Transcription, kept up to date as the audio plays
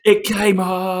It came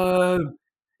home!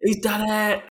 He's done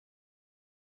it!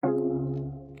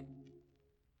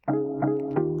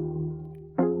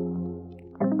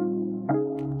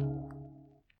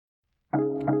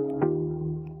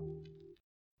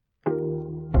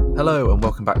 Hello and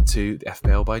welcome back to the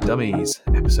FPL by Dummies,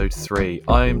 episode 3.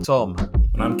 I'm Tom.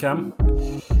 And I'm Cam.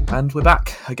 And we're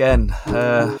back again.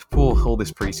 All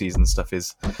this pre-season stuff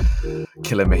is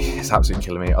killing me. It's absolutely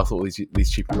killing me. I thought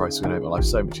these cheaper prices were going to make my life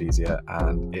so much easier,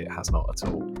 and it has not at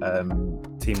all.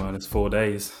 T-minus 4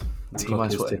 days. The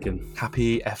clock is ticking.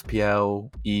 Happy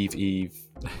FPL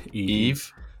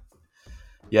Eve.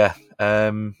 Yeah.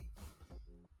 I'm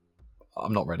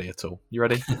not ready at all. You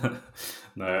ready?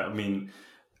 No, I mean,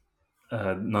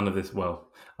 none of this. Well,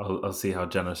 I'll see how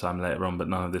generous I'm later on, but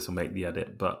none of this will make the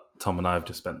edit. But Tom and I have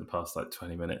just spent the past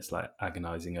 20 minutes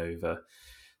agonising over.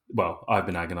 Well, I've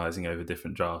been agonising over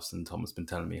different drafts, and Tom has been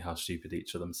telling me how stupid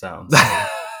each of them sounds.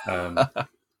 So,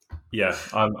 yeah,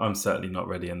 I'm certainly not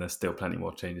ready, and there's still plenty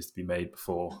more changes to be made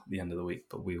before the end of the week.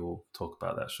 But we will talk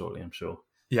about that shortly, I'm sure.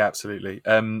 Yeah, absolutely.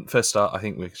 First start, I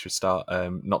think we should start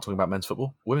not talking about men's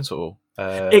football, women's football.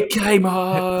 It came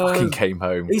home. It fucking came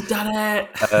home. He's done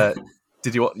it.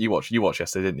 Did you watch? You watched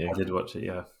yesterday, didn't you? I did watch it.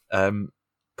 Yeah.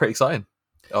 Pretty exciting.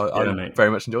 I very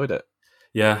much enjoyed it.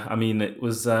 Yeah, I mean, it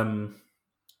was a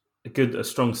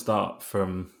strong start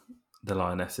from the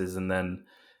Lionesses, and then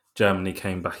Germany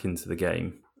came back into the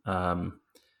game, and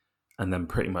then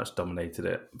pretty much dominated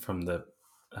it from the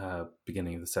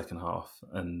beginning of the second half.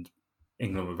 And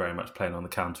England were very much playing on the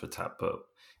counter attack. But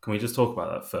can we just talk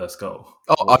about that first goal?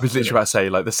 Oh, I was literally about to say,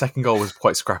 the second goal was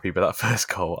quite scrappy, but that first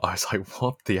goal, I was like,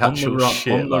 what the actual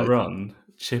shit? On the run,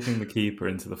 chipping the keeper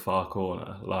into the far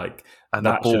corner, and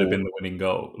that should have been the winning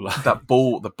goal.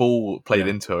 The ball played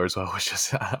into her as well was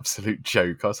just an absolute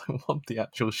joke. I was like, what the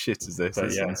actual shit is this?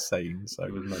 It's insane. So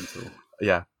it was mental.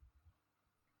 Yeah.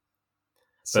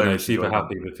 So no, super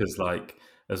happy because,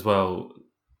 as well,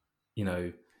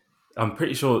 I'm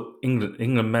pretty sure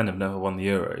England men have never won the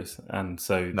Euros, and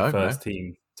so the first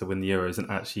team to win the Euros. And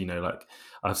actually,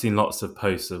 I've seen lots of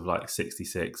posts of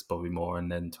 66 Bobby Moore,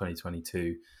 and then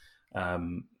 2022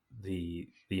 the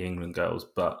England girls.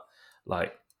 But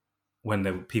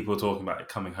when people were talking about it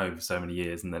coming home for so many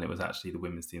years, and then it was actually the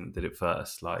women's team that did it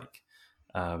first.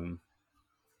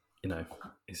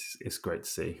 It's great to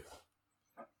see.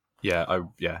 Yeah,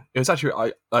 it was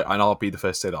actually and I'll be the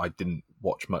first to say that I didn't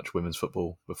watch much women's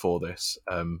football before this.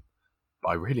 But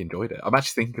I really enjoyed it. I'm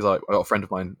actually thinking because I got a friend of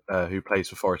mine who plays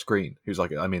for Forest Green, who's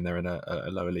they're in a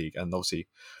lower league, and obviously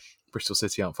Bristol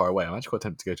City aren't far away. I'm actually quite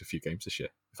tempted to go to a few games this year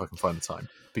if I can find the time.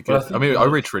 Because I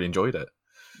really enjoyed it.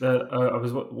 I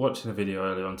was watching a video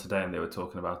earlier on today, and they were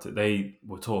talking about it. They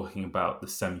were talking about the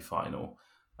semi-final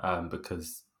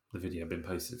because the video had been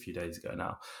posted a few days ago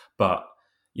now. But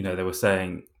they were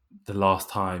saying the last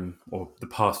time or the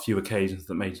past few occasions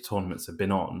that major tournaments have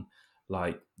been on,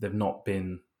 they've not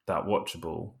been that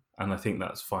watchable. And I think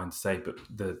that's fine to say, but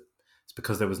it's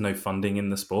because there was no funding in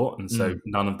the sport. And so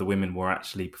none of the women were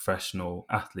actually professional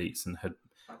athletes and had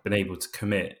been able to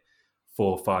commit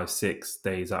 4, 5, 6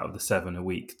 days out of the 7 a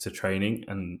week to training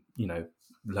and,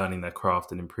 learning their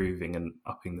craft and improving and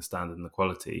upping the standard and the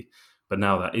quality. But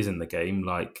now that is in the game,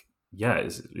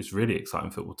 it's really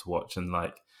exciting football to watch. And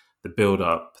the build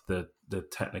up, the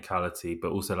technicality,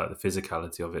 but also the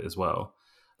physicality of it as well.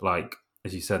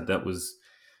 As you said, that was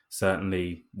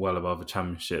certainly well above a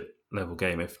championship level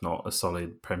game, if not a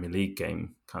solid Premier League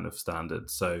game kind of standard.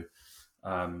 So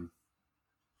I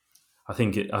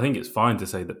think it's fine to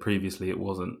say that previously it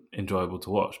wasn't enjoyable to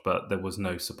watch, but there was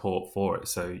no support for it.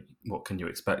 So what can you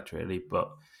expect really? But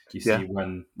you see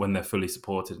when they're fully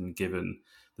supported and given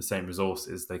the same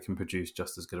resources, they can produce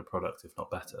just as good a product, if not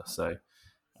better. So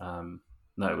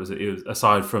it was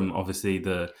aside from obviously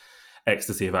the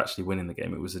ecstasy of actually winning the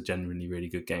game, it was a genuinely really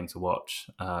good game to watch.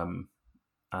 And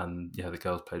the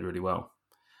girls played really well.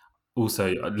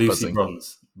 Also, Lucy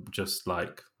Bronze, just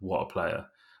what a player.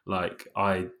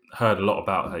 I heard a lot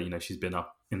about her. She's been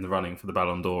up in the running for the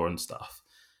Ballon d'Or and stuff.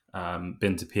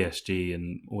 Been to PSG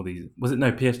and all these. Was it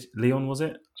PSG? Lyon, was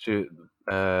it? She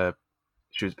was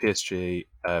at PSG.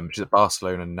 She's at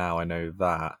Barcelona now. I know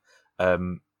that.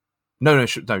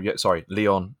 Sorry,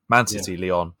 Lyon, Man City,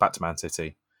 Lyon, back to Man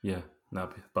City. Yeah, now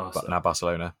Barcelona. Now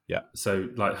Barcelona, yeah. So,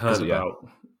 heard about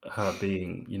her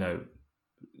being,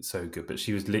 so good, but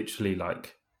she was literally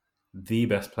the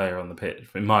best player on the pitch,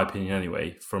 in my opinion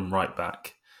anyway, from right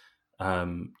back.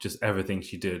 Just everything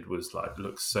she did was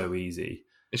looked so easy.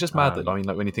 It's just mad that, I mean,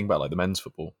 like when you think about like the men's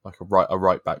football, like a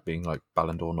right back being like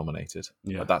Ballon d'Or nominated,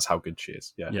 like, that's how good she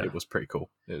is. Yeah, it was pretty cool.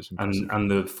 It was impressive. And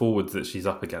the forwards that she's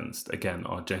up against again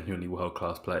are genuinely world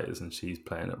class players, and she's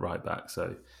playing at right back.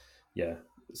 So yeah,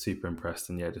 super impressed,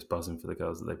 and just buzzing for the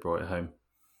girls that they brought it home.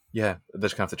 Yeah, they're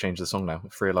just gonna have to change the song now.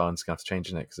 Free Lions gonna have to change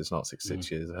it because it's not six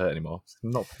years of hurt anymore. It's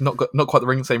not quite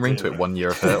the same ring to it. 1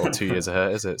 year of hurt or 2 years of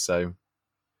hurt, is it? So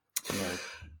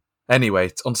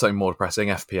anyway, on to something more depressing.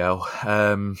 FPL.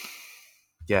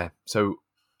 So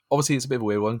obviously it's a bit of a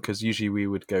weird one because usually we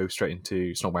would go straight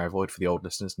into Snogmare Void for the old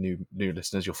listeners. New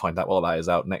listeners, you'll find out what that is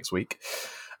out next week.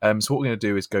 So what we're going to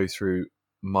do is go through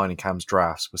mine and Cam's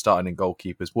drafts. We're starting in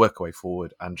goalkeepers, work our way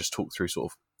forward, and just talk through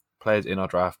sort of players in our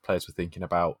draft, players we're thinking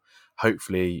about.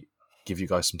 Hopefully, give you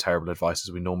guys some terrible advice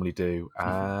as we normally do,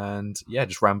 and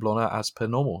just ramble on as per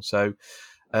normal. So,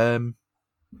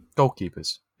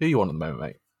 goalkeepers, who you want at the moment,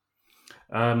 mate?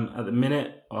 At the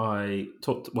minute,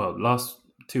 last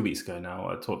 2 weeks ago now,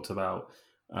 I talked about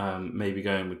maybe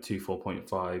going with 2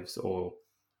 4.5s or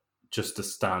just a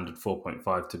standard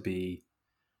 4.5 to be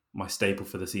my staple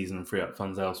for the season and free up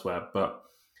funds elsewhere. But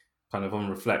kind of on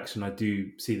reflection, I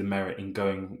do see the merit in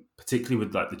going, particularly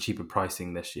with like the cheaper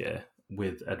pricing this year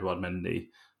with Edouard Mendy.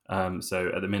 So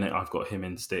at the minute, I've got him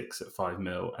in sticks at 5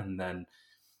 mil, and then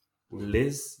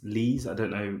Lees. I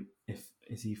don't know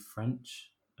is he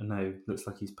French? No, looks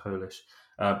like he's Polish.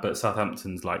 But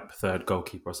Southampton's like preferred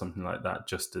goalkeeper or something like that,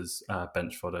 just as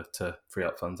bench fodder to free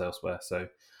up funds elsewhere. So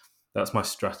that's my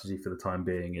strategy for the time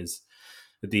being: is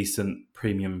a decent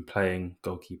premium playing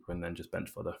goalkeeper and then just bench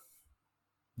fodder.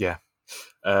 Yeah.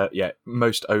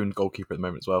 Most owned goalkeeper at the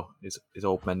moment as well is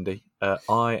old Mendy.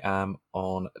 I am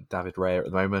on David Raya at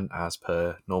the moment, as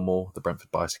per normal. The Brentford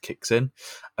bias kicks in.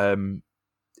 I mean,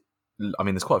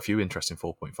 there's quite a few interesting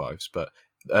 4.5s, but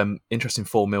interesting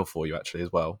 4 mil for you actually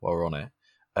as well. While we're on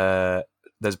it,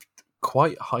 there's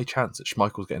quite a high chance that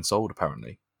Schmeichel's getting sold.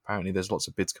 Apparently, there's lots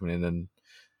of bids coming in, and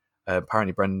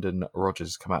apparently Brendan Rodgers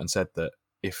has come out and said that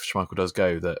if Schmeichel does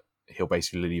go, that he'll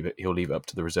basically leave it up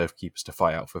to the reserve keepers to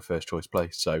fight out for a first choice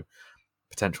place. So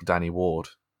potential Danny Ward,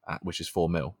 which is 4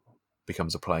 mil,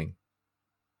 becomes a playing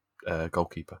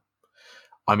goalkeeper.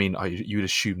 I mean, you would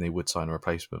assume they would sign a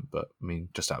replacement, but I mean,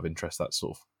 just out of interest,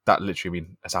 that literally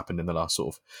has happened in the last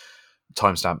sort of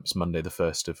timestamps Monday the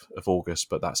 1st of August,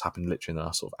 but that's happened literally in the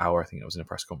last sort of hour. I think it was in a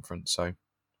press conference. So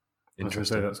interesting. I was going to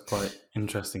say that's quite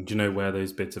interesting. Do you know where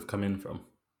those bids have come in from?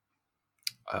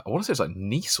 I want to say it's like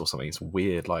Nice or something. It's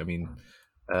weird. Like, I mean,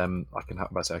 I can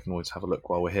always have a look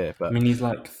while we're here. But I mean, he's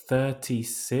like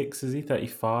 36, is he?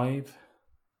 35?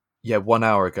 Yeah, 1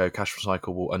 hour ago, Cash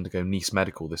Recycle will undergo Nice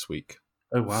medical this week.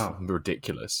 Oh, wow.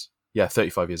 Ridiculous. Yeah,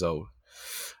 35 years old.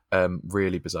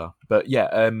 Really bizarre. But yeah,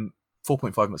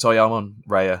 4.5. So yeah, I'm on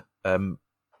Raya.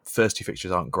 First 2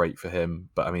 fixtures aren't great for him,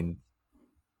 but I mean,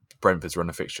 Brentford's run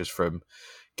of fixtures from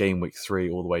game week 3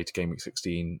 all the way to game week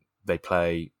 16. They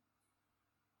play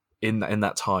in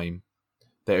that time.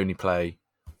 They only play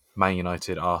Man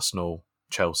United, Arsenal,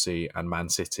 Chelsea, and Man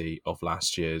City of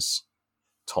last year's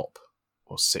top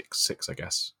or six, I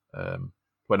guess.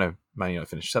 Man United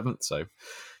finished 7th. So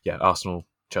yeah, Arsenal,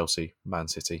 Chelsea, Man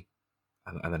City,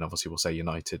 and then obviously we'll say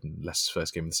United and Leicester's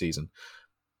first game of the season.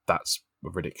 That's a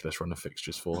ridiculous run of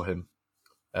fixtures for him.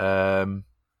 Mendy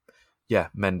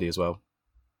as well.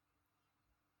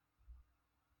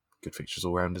 Good fixtures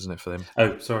all round, isn't it, for them?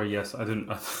 Oh, sorry, yes, I didn't.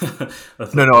 I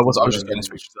was just getting his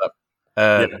fixtures up.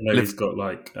 He's got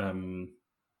like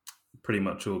pretty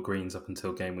much all greens up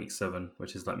until game week 7,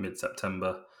 which is like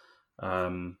mid-September.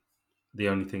 The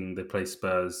only thing, they play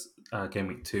Spurs game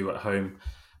week 2 at home,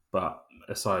 but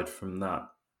aside from that,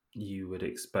 you would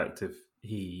expect if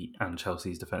he and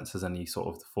Chelsea's defence has any sort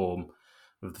of the form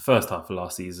of the first half of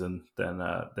last season, then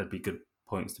there'd be good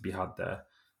points to be had there.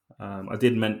 I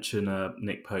did mention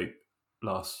Nick Pope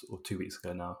 2 weeks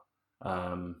ago now.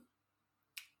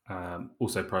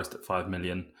 Also priced at 5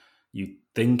 million. You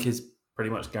think is pretty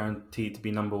much guaranteed to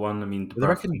be number 1. I mean,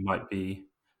 Dubravka might be.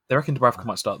 They reckon Dubravka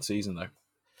might start the season though.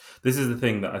 This is the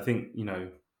thing that I think,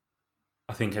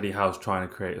 I think Eddie Howe's trying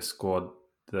to create a squad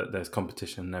that there's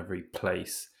competition in every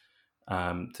place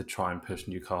to try and push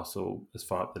Newcastle as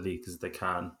far up the league as they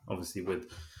can. Obviously,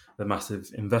 with the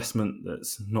massive investment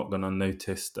that's not gone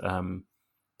unnoticed,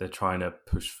 they're trying to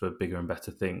push for bigger and better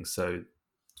things. So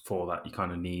for that, you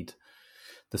kind of need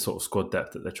the sort of squad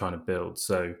depth that they're trying to build.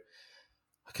 So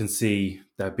I can see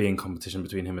there being competition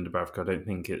between him and Dubravka. I don't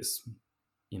think it's,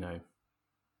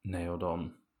 nailed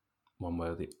on one way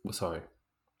or the... Sorry.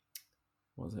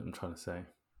 What was it I'm trying to say?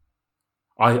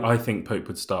 I think Pope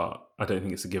would start. I don't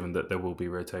think it's a given that there will be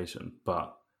rotation,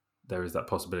 but there is that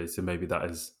possibility. So maybe that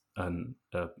is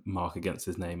a mark against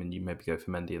his name, and you maybe go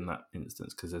for Mendy in that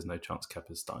instance because there's no chance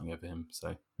Kepa's starting over him.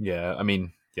 So Yeah, I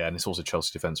mean, yeah, and it's also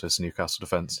Chelsea defence versus Newcastle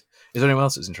defence. Is there anyone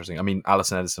else that's interesting? I mean,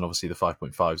 Alisson Edison, obviously the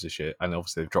 5.5s this year, and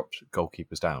obviously they've dropped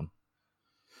goalkeepers down.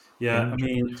 yeah, I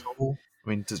mean,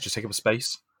 does it just take up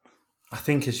space? I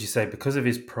think, as you say, because of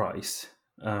his price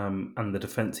and the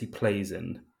defence he plays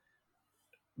in,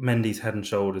 Mendy's head and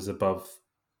shoulders above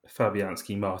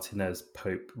Fabianski, Martinez,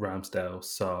 Pope, Ramsdale,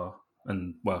 Sarr,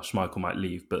 and well, Schmeichel might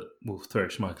leave, but we'll throw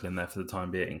Schmeichel in there for the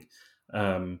time being.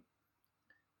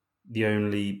 The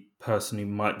only person who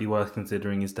might be worth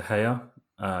considering is De Gea.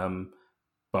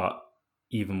 But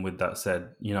even with that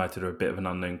said, United are a bit of an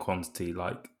unknown quantity.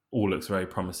 Like, all looks very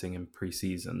promising in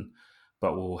pre-season,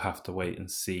 but we'll have to wait and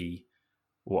see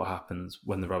what happens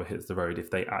when the rubber hits the road,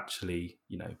 if they actually,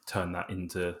 turn that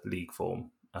into league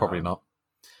form. Probably not.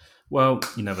 Well,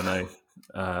 you never know.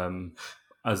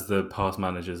 As the past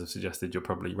managers have suggested, you're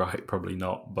probably right, probably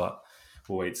not, but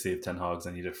we'll wait to see if Ten Hag's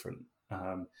any different.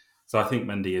 So I think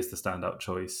Mendy is the standout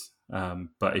choice.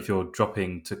 But if you're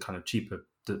dropping to kind of cheaper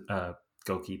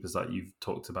goalkeepers like you've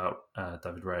talked about,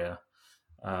 David Raya.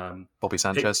 Bobby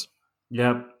Sanchez.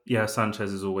 Yeah,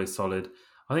 Sanchez is always solid.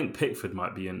 I think Pickford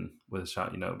might be in with a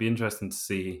shout. It'd be interesting to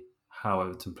see how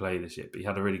Everton play this year, but he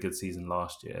had a really good season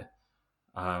last year.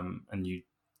 And you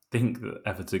think that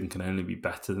Everton can only be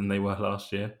better than they were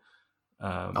last year.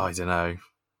 I don't know.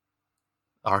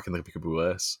 I reckon they could be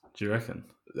worse. Do you reckon?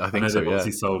 I think so, they've yeah.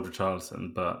 obviously sold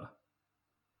Richarlison, but...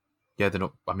 Yeah, they're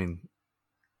not... I mean,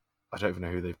 I don't even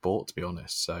know who they've bought, to be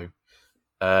honest. So,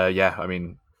 yeah, I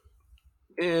mean,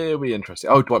 it'll be interesting.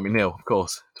 Oh, Dwight McNeil, of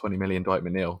course. 20 million Dwight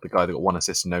McNeil, the guy that got 1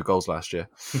 assist and no goals last year.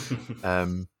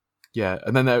 Yeah,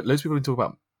 and then loads of people talk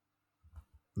about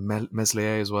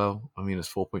Meslier as well. I mean,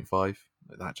 it's 4.5.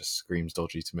 That just screams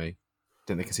dodgy to me.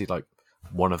 Didn't they concede like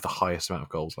one of the highest amount of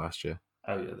goals last year?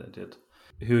 Oh, yeah, they did.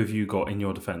 Who have you got in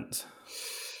your defence?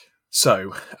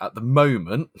 So, at the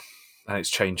moment, and it's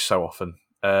changed so often,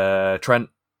 Trent,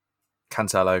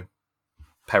 Cancelo,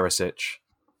 Perisic,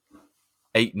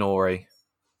 Ait-Nouri,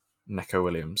 Neco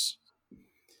Williams.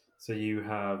 So you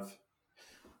have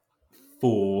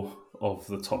 4 of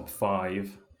the top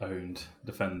 5 owned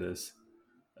defenders.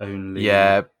 Only...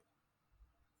 Yeah.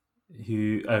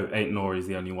 Ait-Nouri is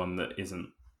the only one that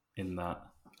isn't in that.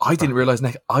 I didn't realize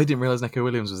Neco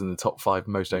Williams was in the top 5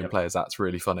 most owned players. That's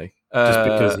really funny. Just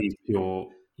because he's pure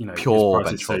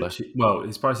bench fodder. Well,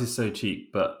 his price is so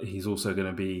cheap, but he's also going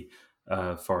to be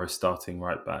Forest starting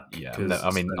right back. Yeah,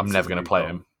 I'm never going to play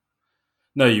him.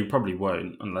 No, you probably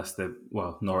won't unless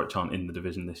Norwich aren't in the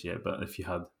division this year. But if you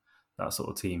had that sort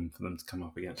of team for them to come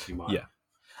up against, you might. Yeah,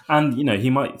 and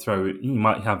he might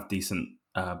have decent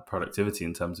productivity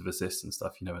in terms of assists and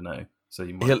stuff. You never know. So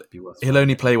you might be worth. He'll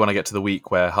only play when I get to the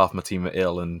week where half my team are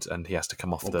ill and he has to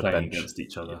come off the bench against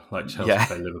each other, like Chelsea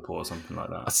play Liverpool or something like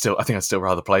that. I think I'd still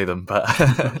rather play them, but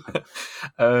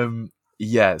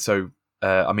yeah. So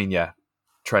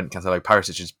Trent, Cancelo,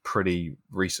 Perisic has pretty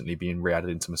recently been re-added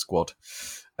into my squad.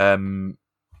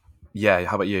 Yeah,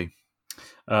 how about you?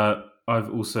 I've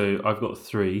got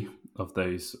 3 of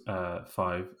those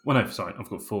 5. Well, no, sorry, I've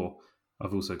got 4.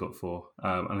 I've also got 4.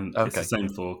 And it's the same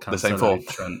 4. Cancelo, the same 4.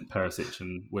 Trent, Perisic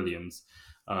and Williams.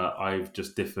 I've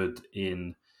just differed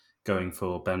in going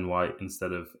for Ben White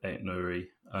instead of Ait-Nouri.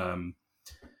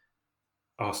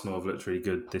 Arsenal have looked really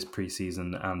good this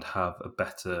pre-season and have a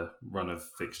better run of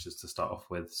fixtures to start off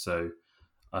with. So,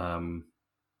 we'll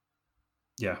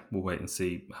wait and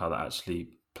see how that actually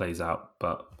plays out.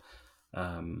 But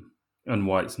and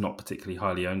White's not particularly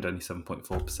highly owned, only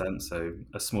 7.4%, so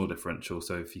a small differential.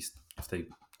 So if they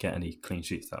get any clean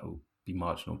sheets, that will be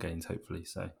marginal gains, hopefully.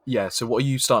 So yeah. So what are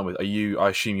you starting with? I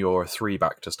assume you're a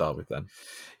 3-back to start with then.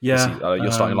 Yeah,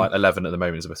 you're starting like 11 at the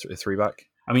moment. Is it a 3-back?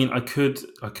 I mean, I could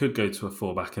go to a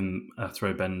 4-back and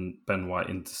throw Ben White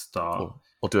in to start,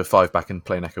 or do a 5-back and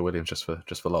play Neco Williams just for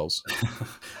lols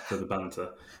for the banter.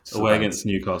 Away against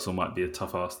Newcastle might be a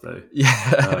tough ask though.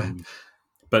 Yeah.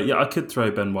 But yeah, I could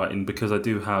throw Ben White in because I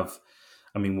do have.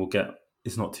 I mean,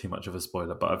 it's not too much of a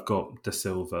spoiler, but I've got De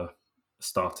Silva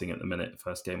starting at the minute,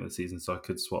 first game of the season, so I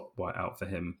could swap White out for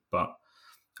him. But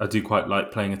I do quite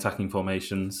like playing attacking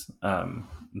formations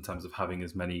in terms of having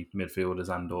as many midfielders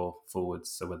and or forwards.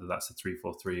 So whether that's a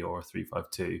 3-4-3 or a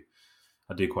 3-5-2,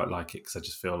 I do quite like it because I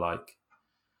just feel like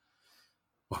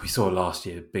what we saw last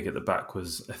year, big at the back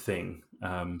was a thing.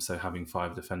 So having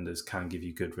 5 defenders can give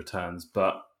you good returns,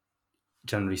 but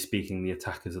generally speaking, the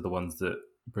attackers are the ones that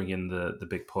bring in the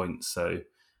big points. So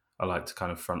I like to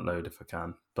kind of front load if I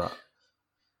can. But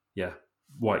yeah,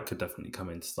 White could definitely come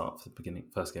in to start for the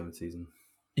first game of the season.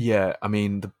 Yeah,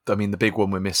 the big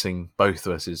one we're missing, both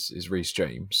of us, is Reece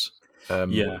James.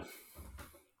 Yeah,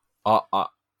 I, I,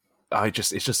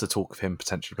 it's just the talk of him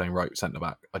potentially playing right centre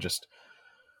back. I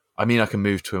can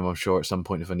move to him, I'm sure, at some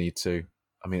point if I need to.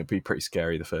 I mean, it'd be pretty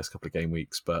scary the first couple of game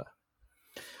weeks, but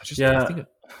I think yeah. I'd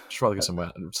just rather go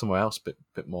somewhere else,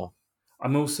 bit more.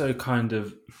 I'm also kind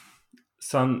of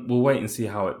we'll wait and see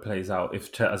how it plays out. As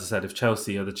I said, if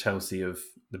Chelsea are the Chelsea of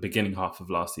the beginning half of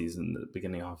last season, the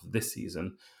beginning half of this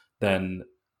season, then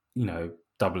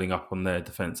doubling up on their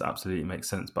defense absolutely makes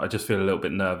sense. But I just feel a little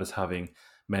bit nervous having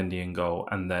Mendy in goal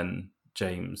and then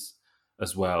James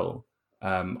as well.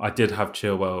 I did have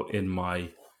Chilwell in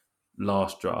my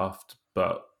last draft,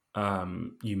 but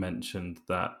you mentioned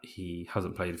that he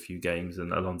hasn't played a few games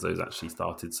and Alonso's actually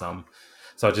started some.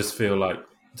 So I just feel like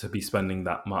to be spending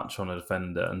that much on a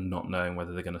defender and not knowing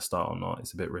whether they're going to start or not,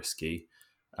 it's a bit risky.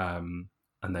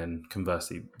 And then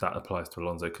conversely, that applies to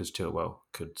Alonso because Chilwell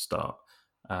could start.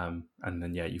 And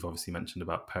then, you've obviously mentioned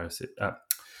about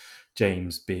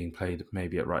James being played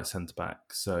maybe at right centre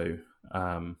back. So,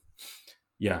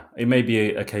 it may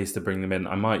be a case to bring them in.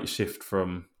 I might shift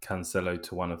from Cancelo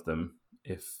to one of them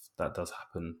if that does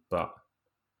happen, but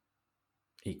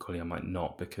equally I might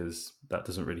not because that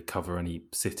doesn't really cover any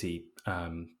City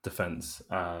defence,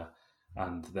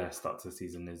 and their start to the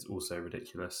season is also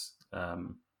ridiculous.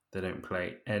 They don't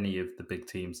play any of the big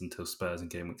teams until Spurs in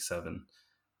game week 7.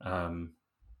 They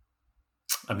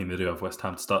do have West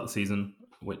Ham to start the season,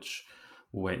 which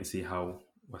we'll wait and see how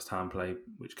West Ham play,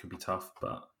 which could be tough,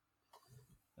 but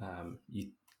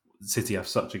City have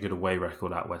such a good away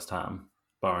record at West Ham,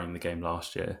 barring the game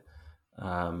last year.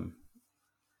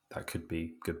 That could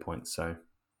be good points. So,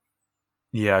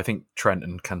 yeah, I think Trent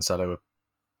and Cancelo,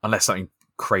 unless something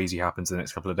crazy happens in the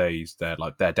next couple of days, they're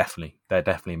definitely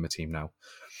in the team now.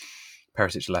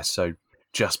 Perisic less so,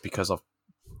 just because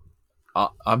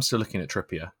I'm still looking at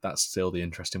Trippier. That's still the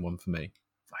interesting one for me.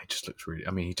 He just looks really.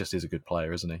 I mean, he just is a good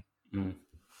player, isn't he? I'm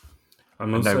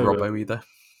and also no Robbo either.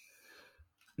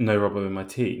 No Robbo in my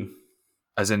team.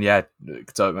 As in,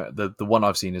 the one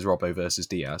I've seen is Robbo versus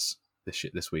Diaz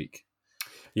this week.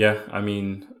 Yeah,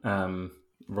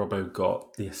 Robbo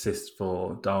got the assist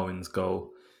for Darwin's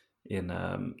goal in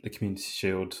the Community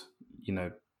Shield.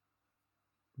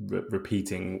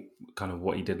 Repeating kind of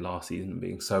what he did last season,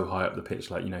 being so high up the pitch,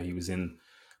 he was in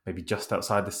maybe just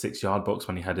outside the 6-yard box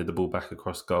when he headed the ball back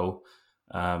across goal,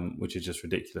 which is just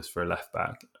ridiculous for a left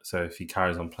back. So if he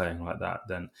carries on playing like that,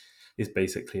 then it's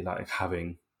basically like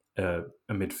having a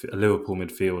Liverpool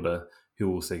midfielder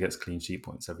who also gets clean sheet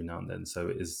points every now and then. So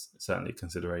it is certainly a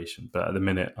consideration. But at the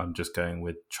minute, I'm just going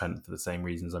with Trent for the same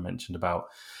reasons I mentioned about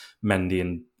Mendy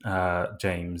and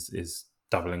James is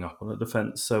doubling up on the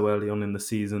defence so early on in the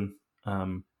season.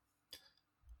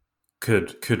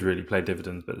 Could really play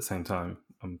dividends, but at the same time,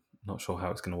 I'm not sure how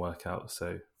it's going to work out.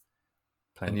 So,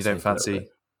 and you don't fancy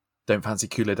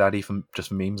Koulibaly from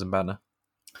memes and banter?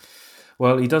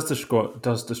 Well, he does destroy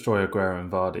Aguero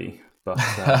and Vardy, but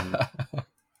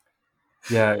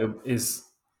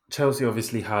Chelsea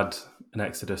obviously had an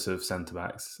exodus of centre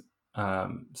backs,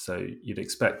 so you'd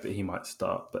expect that he might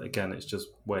start. But again, it's just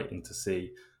waiting to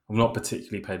see. I've not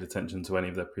particularly paid attention to any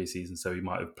of their preseason, so he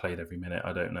might have played every minute.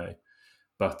 I don't know,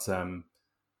 but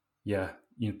you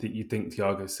think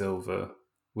Thiago Silva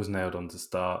was nailed on to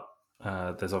start.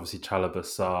 There's obviously Chalobah,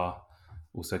 Sarr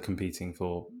also competing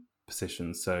for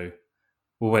positions, so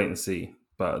we'll wait and see.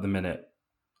 But at the minute,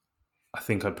 I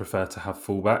think I'd prefer to have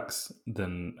fullbacks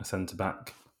than a centre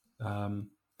back,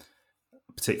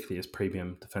 particularly as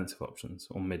premium defensive options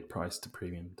or mid-price to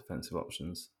premium defensive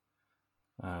options.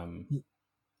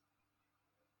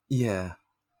 Yeah,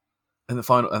 and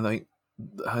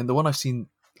the one I've seen.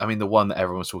 The one that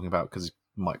everyone was talking about because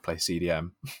he might play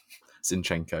CDM,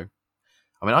 Zinchenko.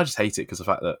 I just hate it because the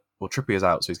fact that Trippier's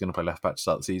out, so he's going to play left back to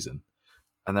start the season,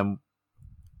 and then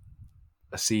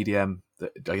a CDM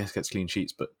that I guess gets clean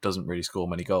sheets but doesn't really score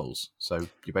many goals. So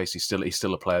he's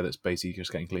still a player that's basically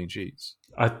just getting clean sheets.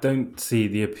 I don't see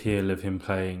the appeal of him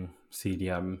playing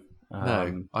CDM.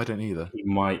 No, I don't either. He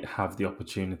might have the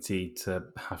opportunity to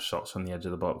have shots from the edge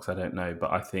of the box. I don't know,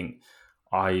 but I think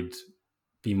I'd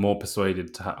be more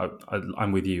persuaded to.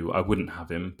 I'm with you. I wouldn't have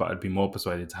him, but I'd be more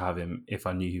persuaded to have him if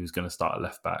I knew he was going to start at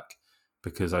left back,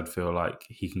 because I'd feel like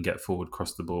he can get forward,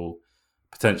 cross the ball,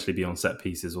 potentially be on set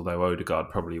pieces. Although Odegaard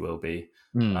probably will be.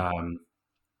 Getting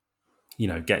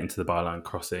to the byline,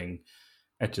 crossing,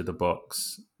 edge of the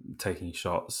box, taking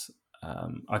shots.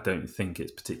 I don't think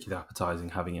it's particularly appetising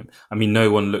having him. No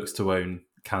one looks to own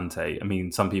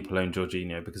Kante. Some people own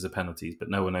Jorginho because of penalties, but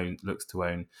no one looks to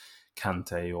own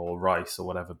Kante or Rice or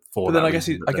whatever. For But that then I guess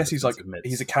reason, he's like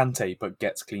he's a Kante, but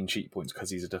gets clean sheet points because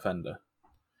he's a defender.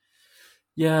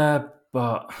 Yeah,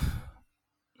 but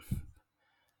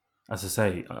as I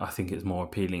say, I think it's more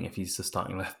appealing if he's the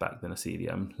starting left back than a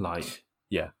CDM. Like,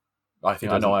 yeah, I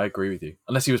agree with you.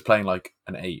 Unless he was playing like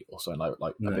an 8 or something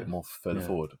like a bit more further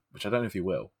forward, which I don't know if he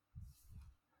will.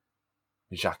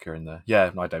 Xhaka in there.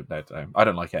 Yeah, I don't know. I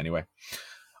don't like it anyway.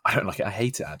 I don't like it. I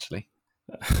hate it, actually.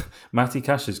 Matty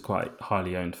Cash is quite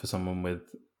highly owned for someone with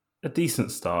a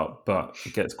decent start, but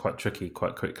it gets quite tricky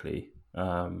quite quickly.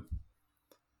 I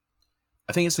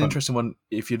think it's an interesting one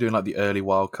if you're doing like the early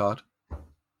wild card.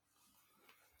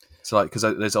 So like, because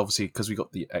there's obviously, because we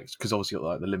got because obviously got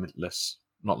like the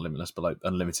not limitless, but like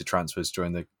unlimited transfers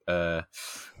during the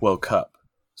World Cup.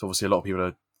 So obviously a lot of people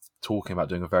are talking about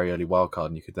doing a very early wildcard,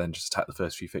 and you could then just attack the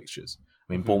first few fixtures.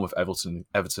 I mean, Bournemouth, Everton,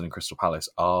 and Crystal Palace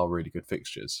are really good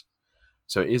fixtures,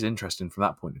 so it is interesting from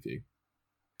that point of view.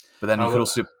 But then you could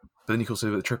also do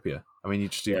it with Trippier. I mean, you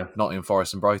just do Nottingham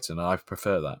Forest and Brighton, and I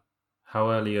prefer that.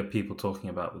 How early are people talking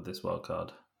about with this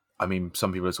wildcard? I mean,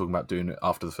 some people are talking about doing it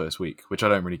after the first week, which I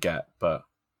don't really get, but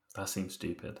that seems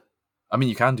stupid. I mean,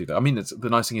 you can do that. I mean, the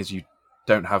nice thing is you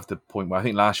don't have the point where I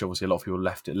think last year, obviously, a lot of people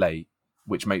left it late,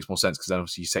 which makes more sense because then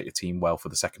obviously you set your team well for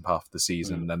the second half of the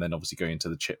season and then obviously going into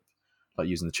the chip, like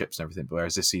using the chips and everything. But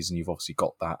whereas this season, you've obviously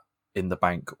got that in the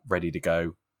bank ready to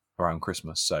go around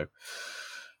Christmas. So,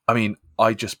 I mean,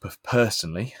 I just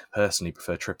personally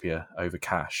prefer Trippier over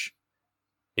Cash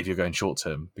if you're going short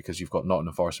term because you've got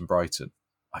Nottingham Forest and Brighton.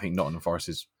 I think Nottingham Forest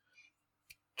is,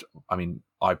 I mean,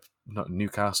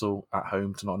 Newcastle at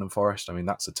home to Nottingham Forest. I mean,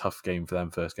 that's a tough game for them,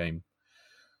 first game.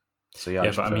 So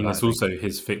yeah, but I mean, it's also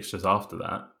his fixtures after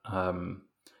that.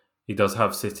 He does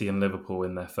have City and Liverpool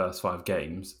in their first 5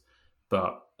 games,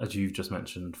 but as you've just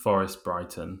mentioned, Forest,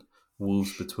 Brighton,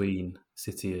 Wolves between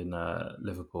City and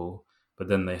Liverpool, but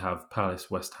then they have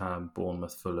Palace, West Ham,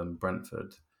 Bournemouth, Fulham,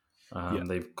 Brentford.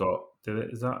 They've got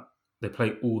they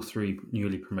play all 3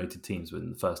 newly promoted teams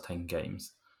within the first 10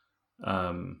 games.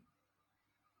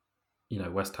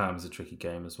 West Ham is a tricky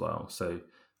game as well. So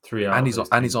 3 out. And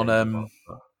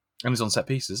he's on set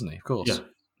pieces, isn't he? Of course. Yeah,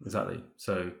 exactly.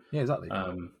 So yeah, exactly.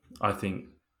 I think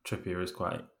Trippier is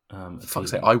quite. For fuck's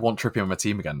sake, I want Trippier on my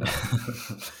team again now.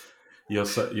 You're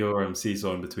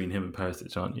seesawing between him and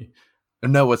Perisic, aren't you?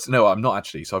 No, I'm not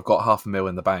actually. So I've got $500,000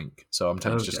 in the bank. So I'm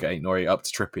tempted to just get Aït-Nouri up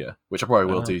to Trippier, which I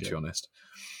probably will do, to be honest.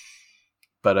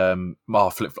 But I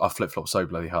flip-flop so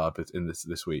bloody hard in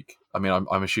this week. I mean,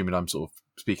 I'm assuming I'm sort of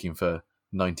speaking for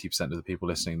 90% of the people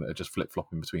listening that are just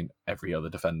flip-flopping between every other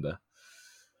defender.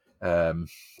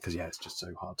 Because it's just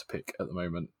so hard to pick at the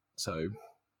moment. So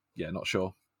yeah, not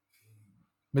sure.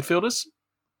 Midfielders.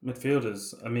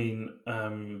 I mean,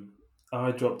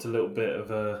 I dropped a little bit of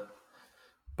a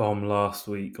bomb last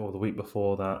week or the week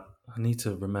before that. I need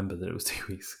to remember that it was 2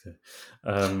 weeks ago.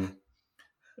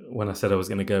 When I said I was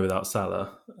going to go without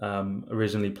Salah,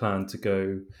 originally planned to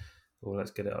go. Well,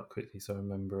 let's get it up quickly so I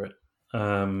remember it.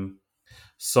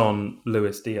 Son,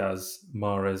 Luis Diaz,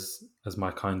 Mahrez as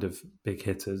my kind of big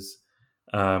hitters,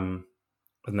 and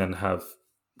then have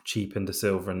cheap and De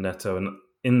Silva and Neto. And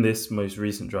in this most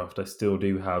recent draft, I still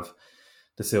do have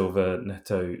De Silva,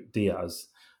 Neto, Diaz,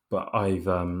 but I've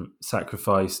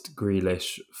sacrificed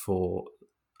Grealish for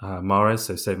Mahrez,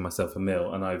 so saved myself $1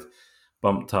 million, and I've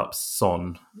bumped up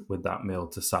Son with that $1 million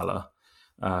to Salah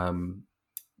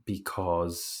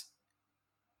because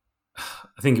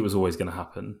I think it was always going to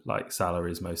happen. Like, Salah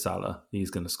is Mo Salah. He's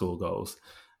going to score goals.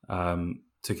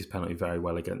 Took his penalty very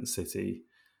well against City.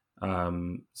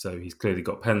 So he's clearly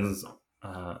got pens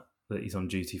that he's on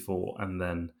duty for. And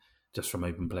then just from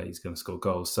open play, he's going to score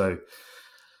goals. So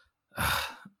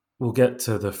we'll get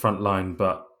to the front line,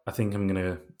 but I think I'm going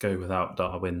to go without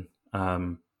Darwin.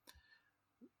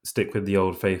 Stick with the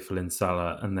old faithful in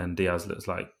Salah, and then Diaz looks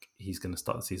like he's going to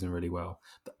start the season really well.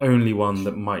 The only one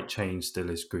that might change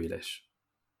still is Grealish.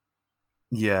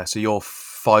 Yeah, so you're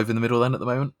 5 in the middle then at the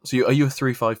moment. So are you a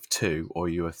 3-5-2 or are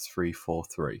you a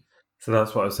 3-4-3? So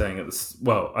that's what I was saying.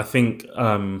 I think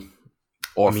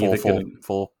or a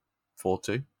 4-4-2.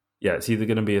 Yeah, it's either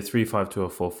going to be a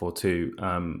 3-5-2 or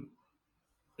 4-4-2.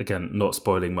 Again, not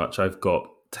spoiling much. I've got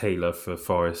Taylor for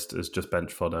Forest as just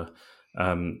bench fodder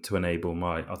to enable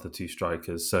my other 2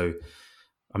 strikers. So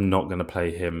I'm not going to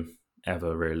play him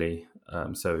ever, really.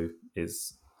 So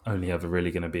it's only ever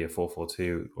really going to be a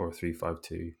 4-4-2 or a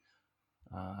 3-5-2.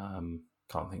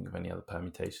 Can't think of any other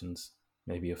permutations.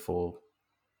 Maybe a 4-3-3.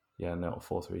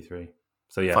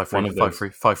 So yeah,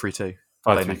 5-3-2.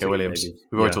 5-3-2. Williams.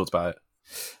 We've already talked about it.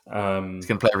 He's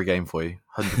going to play every game for you.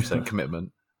 100%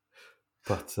 commitment.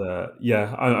 But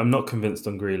yeah, I'm not convinced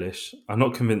on Grealish. I'm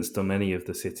not convinced on any of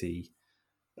the City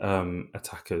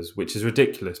attackers, which is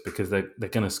ridiculous because they're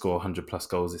going to score 100 plus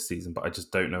goals this season, but I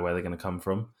just don't know where they're going to come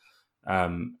from.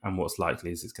 And what's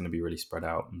likely is it's going to be really spread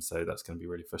out, and so that's going to be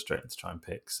really frustrating to try and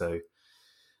pick. So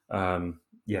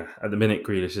yeah, at the minute,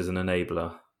 Grealish is an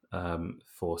enabler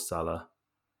for Salah,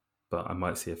 but I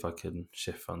might see if I can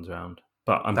shift funds around.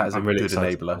 But That is a I'm really good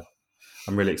excited. enabler.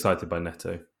 I'm really excited by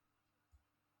Neto.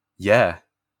 Yeah.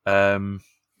 I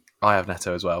have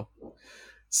Neto as well.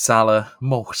 Salah,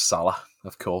 Mo Salah,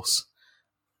 of course.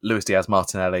 Luis Diaz,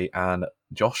 Martinelli, and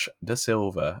Josh Da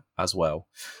Silva as well.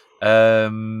 Yeah,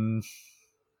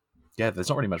 there's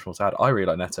not really much more to add. I really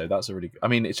like Neto. That's a really good... I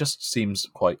mean, it just seems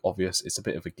quite obvious. It's a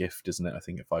bit of a gift, isn't it? I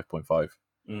think at 5.5.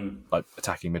 Like,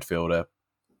 attacking midfielder,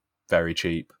 very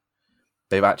cheap.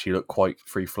 They've actually looked quite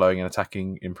free-flowing and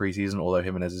attacking in pre-season, although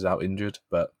Jimenez is out injured.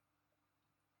 But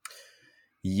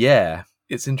yeah,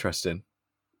 it's interesting.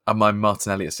 And my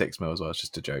Martinelli at 6 mil as well. It's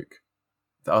just a joke.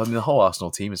 I mean, the whole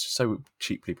Arsenal team is just so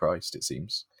cheaply priced, it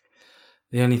seems.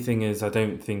 The only thing is, I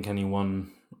don't think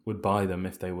anyone would buy them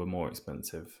if they were more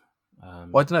expensive.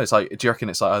 Well, I don't know. It's like, do you reckon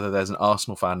it's like either there's an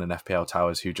Arsenal fan in FPL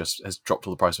Towers who just has dropped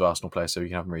all the price of Arsenal players so you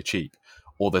can have them really cheap,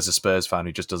 or there's a Spurs fan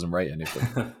who just doesn't rate any of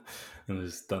them? And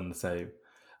has done the same.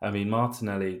 I mean,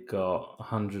 Martinelli got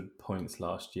 100 points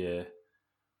last year,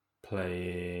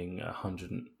 playing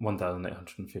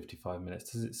 1,855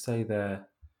 minutes. Does it say their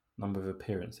number of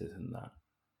appearances in that?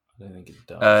 I don't think it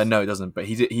does. No, it doesn't. But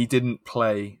he didn't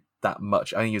play that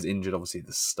much. I think he was injured, obviously, at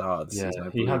the start of the season. I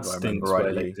he had believe, I remember stints where he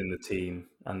rightly. was in the team,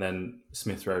 and then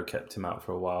Smith Rowe kept him out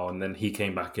for a while, and then he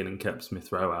came back in and kept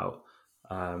Smith Rowe out.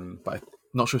 But I'm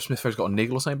not sure if Smith Rowe's got a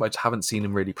niggle or something, but I just haven't seen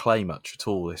him really play much at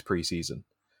all this pre-season.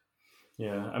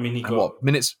 Yeah, I mean, he And got what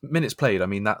minutes played? I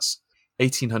mean, that's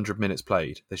 1,800 minutes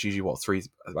played. There's usually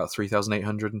about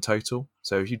 3,800 in total.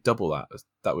 So if you double that,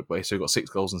 that would weigh. So he got 6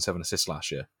 goals and 7 assists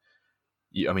last year.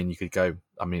 I mean, you could go.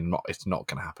 I mean, it's not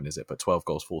going to happen, is it? But 12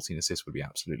 goals, 14 assists would be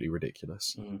absolutely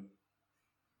ridiculous.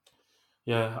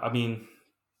 Yeah, I mean,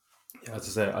 as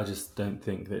I say, I just don't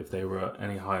think that if they were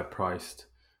any higher priced,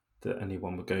 that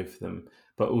anyone would go for them.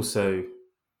 But also,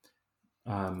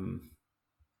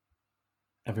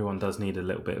 everyone does need a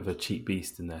little bit of a cheap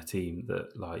beast in their team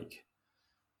that, like,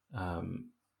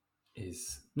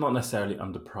 is not necessarily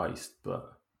underpriced,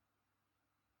 but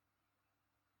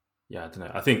yeah, I don't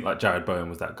know. I think like Jared Bowen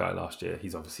was that guy last year.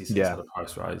 He's obviously since had a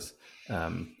price rise,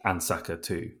 and Saka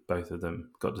too. Both of them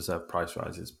got deserved price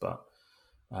rises, but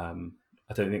I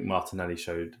don't think Martinelli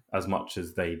showed as much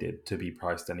as they did to be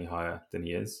priced any higher than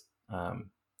he is.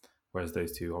 Whereas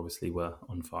those two obviously were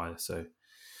on fire. So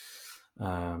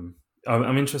I'm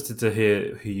interested to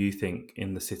hear who you think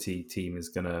in the City team is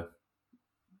going to,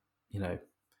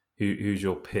 who's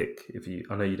your pick?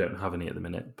 I know you don't have any at the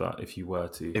minute, but if you were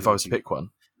to, if I was to pick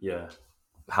one, yeah,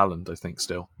 Haaland, I think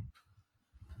still.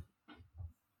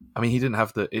 I mean, he didn't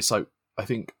have it's like, I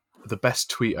think the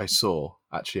best tweet I saw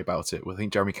actually about it was, I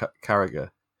think Jamie Carragher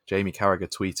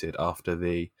tweeted after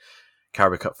the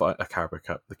Carabao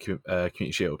Cup, the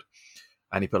Community Shield,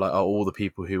 and he put like, all the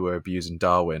people who were abusing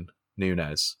Darwin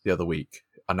Núñez the other week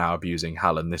are now abusing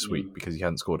Haaland this week because he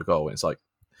hadn't scored a goal. And it's like,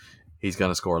 he's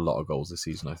going to score a lot of goals this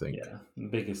season, I think. Yeah, the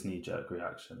biggest knee-jerk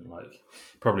reaction. Like,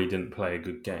 probably didn't play a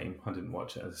good game. I didn't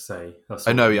watch it, as I say.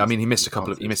 I know. I mean, he missed a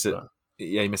couple of. He missed it.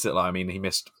 Yeah, he missed it. Like, I mean, he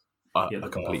missed a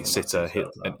complete sitter hit.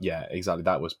 Yeah, exactly.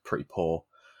 That was pretty poor.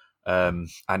 And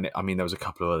I mean, there was a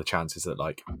couple of other chances that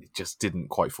like it just didn't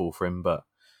quite fall for him. But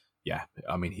yeah,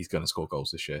 I mean, he's going to score goals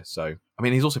this year. So I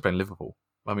mean, he's also playing Liverpool.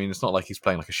 I mean, it's not like he's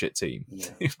playing like a shit team. Yeah.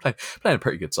 He's playing a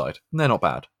pretty good side. And they're not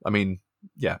bad. I mean,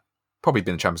 yeah. Probably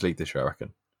been in the Champions League this year, I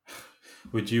reckon.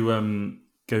 Would you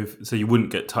go? So you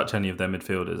wouldn't touch any of their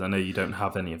midfielders? I know you don't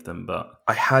have any of them, but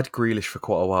I had Grealish for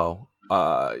quite a while.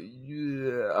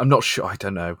 I'm not sure. I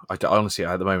don't know. Honestly,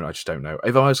 at the moment, I just don't know.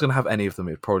 If I was going to have any of them,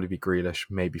 it'd probably be Grealish,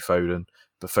 maybe Foden.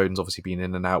 But Foden's obviously been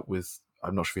in and out with.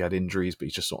 I'm not sure if he had injuries, but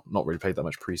he's just not really played that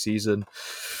much pre-season.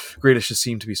 Grealish just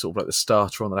seemed to be sort of like the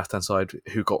starter on the left-hand side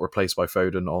who got replaced by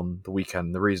Foden on the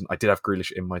weekend. The reason I did have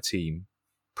Grealish in my team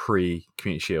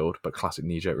pre-Community Shield, but classic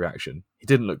knee-jerk reaction. He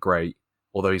didn't look great,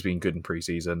 although he's been good in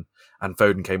pre-season, and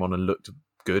Foden came on and looked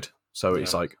good. So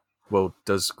it's like, well,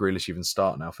 does Grealish even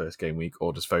start now first game week,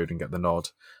 or does Foden get the nod?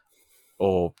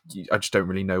 Or I just don't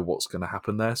really know what's going to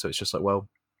happen there. So it's just like, well,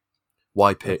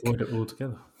 why pick? Avoid it all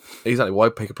together. Exactly. Why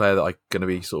pick a player that I'm going to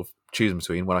be sort of choosing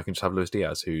between when I can just have Luis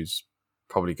Diaz, who's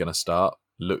probably going to start,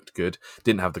 looked good,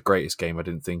 didn't have the greatest game, I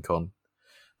didn't think, on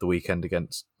the weekend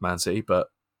against Man City, but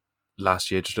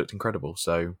last year just looked incredible.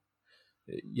 So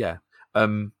yeah,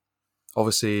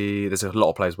 Obviously, there's a lot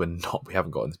of players we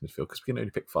haven't got in this midfield because we can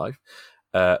only pick 5.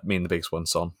 Me and the biggest one,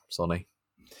 Sonny.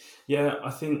 Yeah,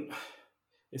 I think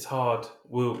it's hard.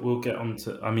 We'll get on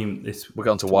to. I mean, we'll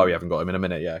get on to why we haven't got him in a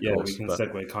minute. Yeah, of course, we can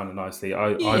segue kind of nicely. Yeah,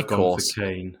 I've of gone course. for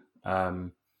Kane,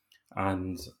 and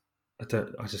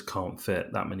I just can't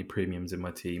fit that many premiums in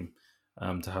my team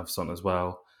to have Son as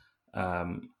well.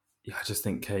 Yeah, I just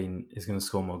think Kane is going to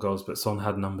score more goals. But Son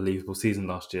had an unbelievable season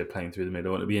last year playing through the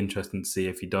middle. It'll be interesting to see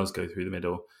if he does go through the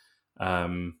middle.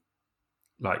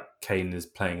 Like Kane is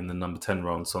playing in the number 10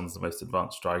 role and Son's the most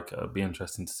advanced striker. It'll be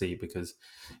interesting to see, because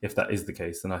if that is the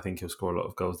case, then I think he'll score a lot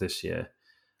of goals this year.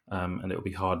 And it'll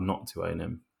be hard not to own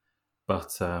him.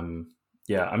 But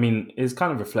yeah, I mean, it's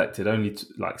kind of reflected. Only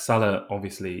like Salah,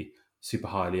 obviously super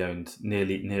highly owned,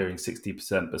 nearing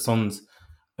 60%, but Son's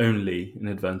only, in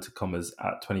inverted commas,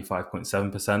 at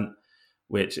 25.7%,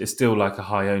 which is still like a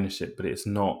high ownership, but it's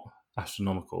not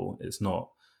astronomical. It's not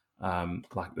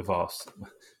like the vast.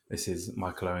 This is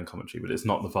Michael Owen commentary, but it's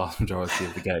not the vast majority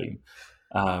of the game.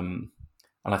 And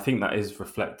I think that is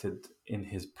reflected in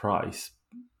his price.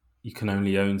 You can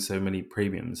only own so many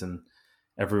premiums, and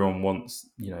everyone wants,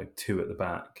 2 at the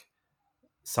back,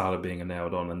 Salah being a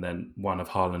nailed on, and then one of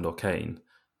Haaland or Kane,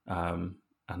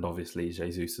 and obviously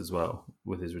Jesus as well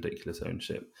with his ridiculous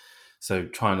ownership. So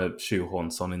trying to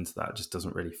shoehorn Son into that just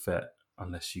doesn't really fit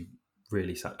unless you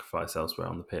really sacrifice elsewhere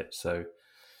on the pitch. So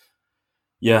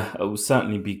yeah, I will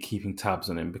certainly be keeping tabs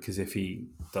on him, because if he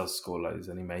does score loads,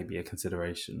 then he may be a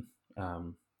consideration.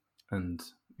 And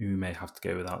we may have to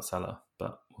go without Salah,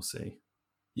 but we'll see.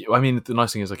 Yeah, I mean, the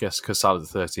nice thing is, I guess, because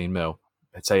Salah's 13 mil,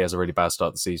 I'd say he has a really bad start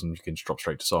of the season, you can just drop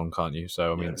straight to Son, can't you?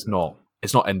 So, I mean, it's not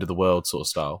end of the world sort of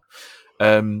style.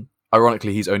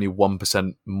 Ironically, he's only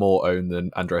 1% more owned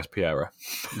than Andreas Pereira.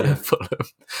 Yeah.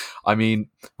 I mean,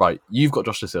 right, you've got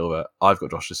Josh Da Silva, I've got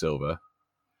Josh Da Silva.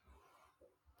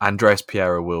 Andreas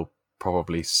Pereira will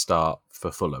probably start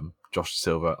for Fulham. Josh Da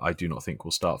Silva, I do not think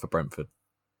will start for Brentford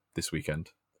this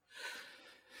weekend.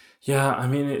 Yeah, I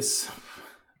mean, I'm just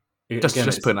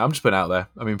putting it out there.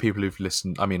 I mean, people who've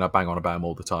listened, I mean, I bang on about him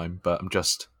all the time, but I'm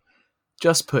just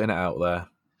putting it out there.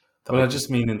 Well, I just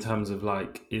mean in terms of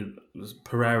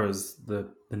Pereira's the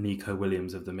Nico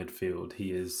Williams of the midfield.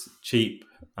 He is cheap,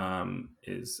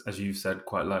 is, as you said,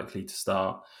 quite likely to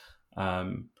start,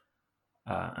 and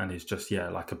is just,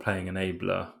 like a playing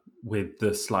enabler with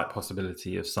the slight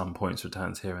possibility of some points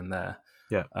returns here and there.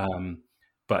 Yeah.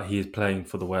 But he is playing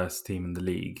for the worst team in the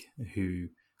league, who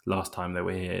last time they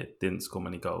were here didn't score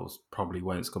many goals, probably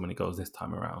won't score many goals this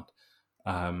time around.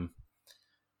 I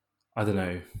don't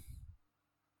know.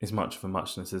 It's much of a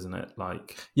muchness, isn't it?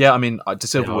 Yeah, I mean, Da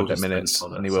Silva will get minutes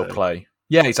and he will play.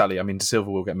 Yeah, exactly. I mean, Da Silva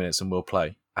will get minutes and will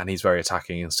play, and he's very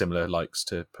attacking and similar likes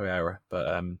to Pereira. But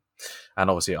and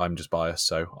obviously, I'm just biased,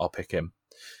 so I'll pick him.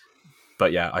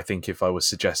 But yeah, I think if I was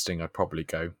suggesting, I'd probably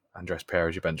go Andreas Pereira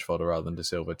as your bench fodder rather than Da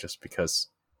Silva, just because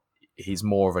he's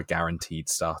more of a guaranteed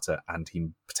starter and he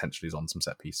potentially is on some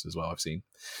set pieces as well, I've seen.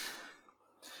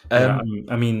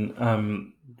 I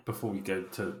mean, before we go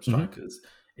to strikers,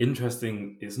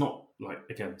 interesting, it's not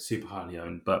again super highly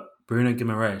owned, but Bruno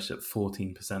Guimaraes at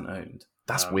 14% owned.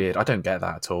 That's weird. I don't get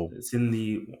that at all. It's in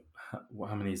the,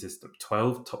 how many is this?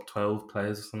 Top 12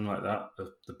 players or something like that,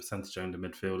 the percentage owned of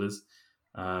midfielders.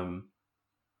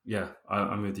 Yeah,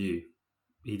 I'm with you.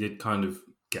 He did kind of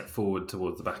get forward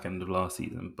towards the back end of last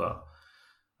season, but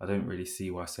I don't really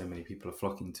see why so many people are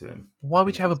flocking to him. Why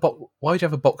would you have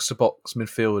a box to box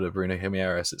midfielder Bruno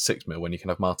Guimaraes at 6 mil when you can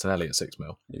have Martinelli at 6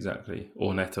 mil? Exactly,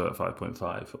 or Neto at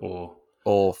 5.5, or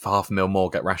for $0.5 more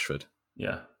get Rashford.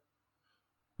 Yeah,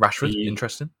 Rashford,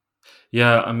 interesting.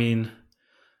 Yeah, I mean,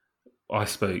 I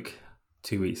spoke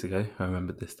 2 weeks ago. I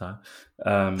remembered this time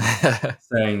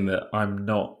saying that I'm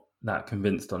not that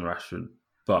convinced on Rashford,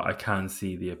 but I can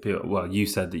see the appeal. Well, you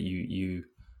said that you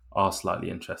are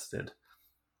slightly interested.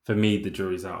 For me, the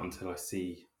jury's out until I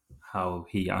see how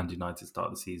he and United start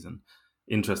the season.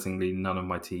 Interestingly, none of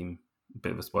my team, a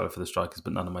bit of a spoiler for the strikers,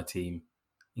 but none of my team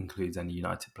includes any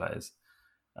United players.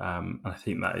 And I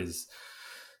think that is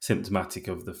symptomatic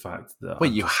of the fact that...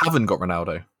 Wait, you haven't got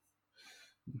Ronaldo?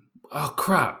 Oh,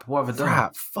 crap. What have I done?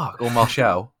 Crap, fuck. Or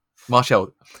Martial.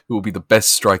 Martial, who will be the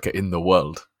best striker in the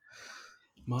world.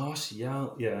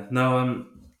 Martial, yeah. No,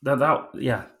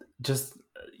 just...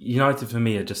 United for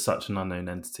me are just such an unknown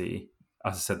entity.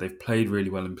 As I said, they've played really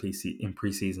well in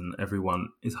pre-season. Everyone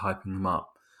is hyping them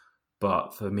up.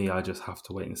 But for me, I just have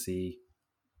to wait and see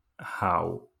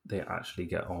how they actually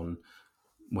get on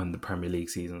when the Premier League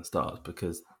season starts,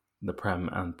 because the Prem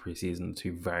and pre-season are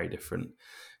two very different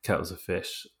kettles of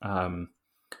fish.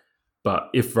 But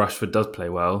if Rashford does play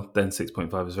well, then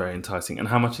 6.5 is very enticing. And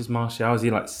how much is Martial? Is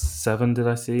he like 7, did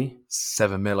I see?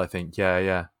 7 mil, I think.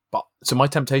 Yeah. But so my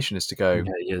temptation is to go.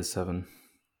 Yeah, he is 7.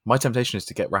 My temptation is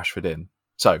to get Rashford in.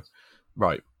 So,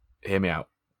 right, hear me out,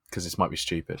 because this might be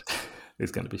stupid.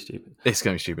 It's going to be stupid. It's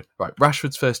going to be stupid. Right,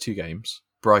 Rashford's first 2 games,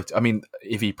 I mean,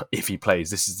 if he plays,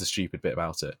 this is the stupid bit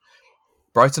about it.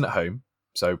 Brighton at home,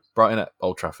 so Brighton at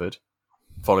Old Trafford,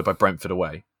 followed by Brentford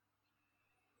away.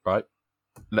 Right?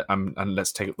 And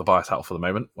let's take up the bias hat for the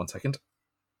moment. 1 second.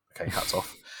 Okay, hats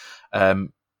off.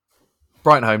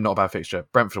 Brighton home, not a bad fixture.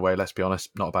 Brentford away, let's be honest,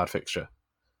 not a bad fixture.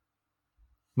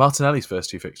 Martinelli's first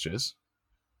 2 fixtures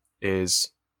is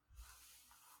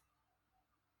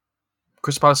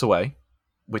Crystal Palace away,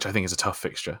 which I think is a tough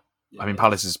fixture. I mean,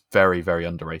 Palace is very, very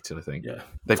underrated, I think. Yeah.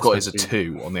 They've got it as a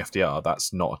 2 on the FDR.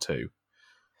 That's not a 2.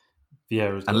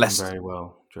 Vieira's got them very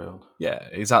well drilled. Yeah,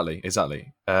 exactly.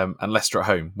 And Leicester at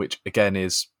home, which again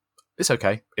it's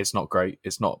okay. It's not great.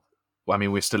 It's not. I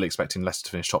mean, we're still expecting Leicester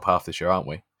to finish top half this year, aren't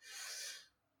we?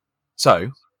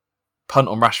 So, punt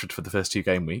on Rashford for the first 2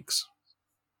 game weeks,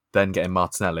 then getting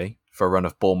Martinelli for a run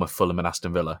of Bournemouth, Fulham, and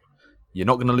Aston Villa. You're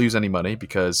not going to lose any money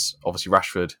because obviously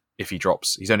Rashford, if he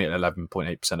drops, he's only at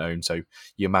 11.8% owned, so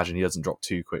you imagine he doesn't drop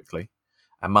too quickly.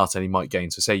 And Martinelli might gain.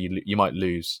 So say you might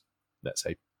lose, let's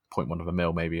say, 0.1 of a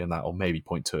mil maybe in that, or maybe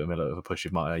 0.2 of a mil of a push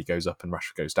if Martinelli goes up and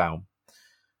Rashford goes down.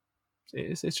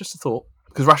 It's just a thought.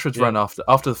 Because Rashford's run after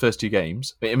the first 2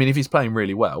 games, I mean, if he's playing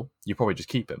really well, you probably just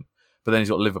keep him. But then he's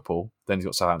got Liverpool, then he's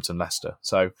got Southampton, Leicester.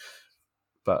 So,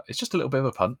 but it's just a little bit of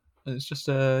a punt. It's just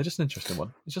an interesting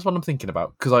one. It's just what I'm thinking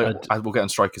about. Because I will get on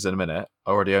strikers in a minute. I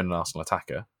already own an Arsenal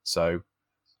attacker. So,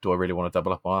 do I really want to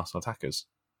double up on Arsenal attackers?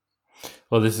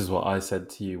 Well, this is what I said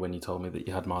to you when you told me that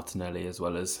you had Martinelli as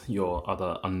well as your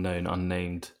other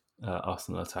unnamed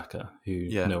Arsenal attacker who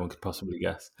no one could possibly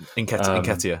guess.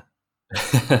 Nketiah.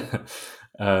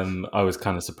 I was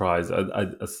kind of surprised. I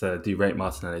do rate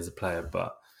Martinelli as a player,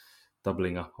 but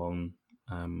doubling up on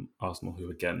Arsenal,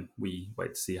 who again, we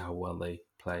wait to see how well they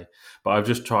play. But I've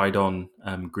just tried on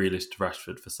Grealish to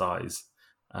Rashford for size.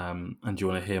 And do you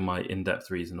want to hear my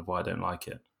in-depth reason of why I don't like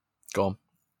it? Go on.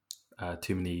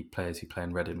 Too many players who play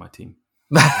in red in my team.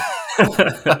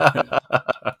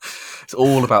 It's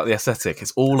all about the aesthetic.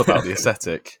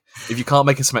 If you can't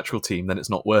make a symmetrical team, then it's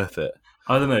not worth it.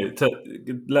 I don't know.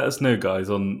 Let us know, guys,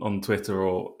 on Twitter,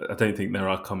 or I don't think there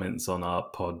are comments on our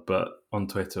pod, but on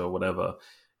Twitter or whatever,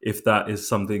 if that is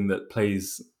something that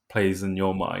plays in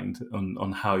your mind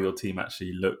on how your team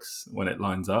actually looks when it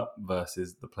lines up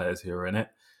versus the players who are in it.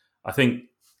 I think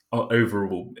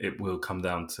overall it will come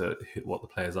down to what the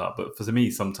players are. But for me,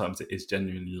 sometimes it is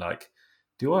genuinely like,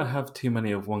 do I have too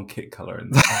many of one kit colour in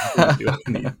there? Do I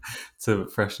need to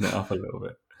freshen it up a little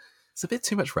bit? It's a bit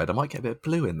too much red. I might get a bit of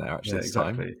blue in there actually this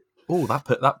exactly. time. Oh,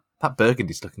 that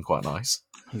burgundy's looking quite nice.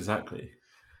 Exactly.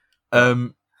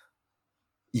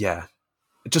 Yeah.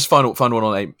 Just final one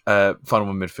on final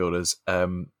one midfielders.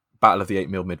 Battle of the 8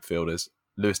 mil midfielders.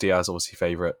 Luis Diaz obviously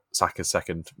favourite. Saka's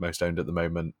second most owned at the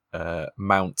moment.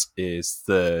 Mount is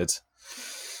third.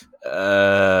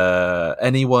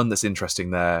 Anyone that's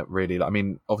interesting there, really. I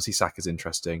mean, obviously Saka's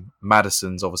interesting.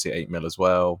 Maddison's obviously 8 mil as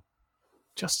well.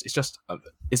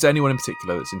 Is there anyone in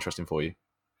particular that's interesting for you?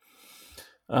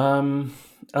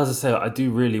 As I say, I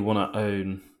do really want to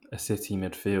own a City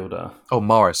midfielder. Oh,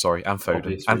 Mahrez, sorry, and Foden,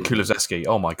 obviously. And Kulusevski.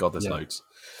 Oh my God, there's loads.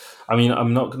 I mean,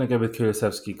 I'm not going to go with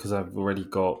Kulusevski because I've already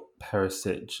got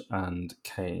Perisic and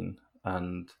Kane,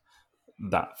 and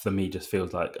that for me just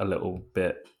feels like a little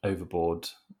bit overboard,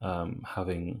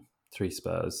 having 3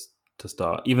 Spurs to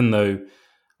start, even though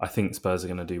I think Spurs are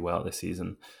going to do well this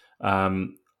season.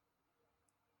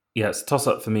 It's a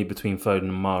toss-up for me between Foden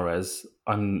and Mahrez.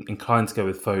 I'm inclined to go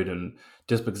with Foden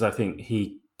just because I think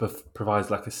he provides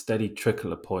like a steady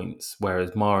trickle of points,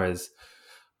 whereas Mahrez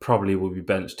probably will be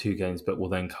benched 2 games but will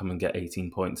then come and get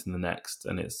 18 points in the next,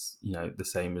 and it's the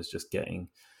same as just getting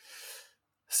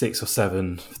 6 or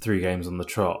 7 3 games on the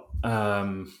trot,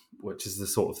 which is the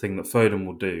sort of thing that Foden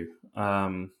will do.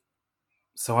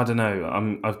 So I don't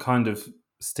know. I've kind of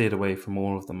steered away from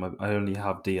all of them. I only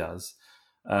have Diaz.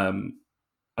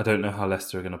 I don't know how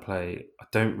Leicester are going to play.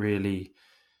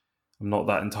 I'm not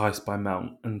that enticed by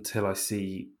Mount until I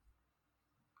see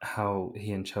how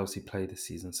he and Chelsea play this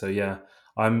season. So yeah,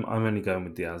 I'm only going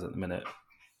with Diaz at the minute.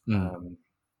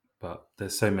 But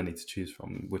there's so many to choose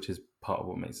from, which is part of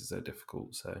what makes it so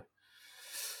difficult. So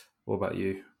what about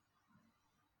you?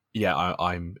 Yeah,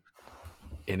 I'm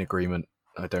in agreement.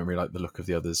 I don't really like the look of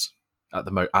the others at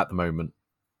the moment.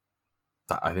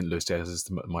 That I think Luis Diaz is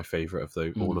my favourite of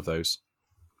all of those,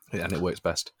 and it works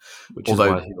best. Which is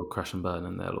why he'll crash and burn,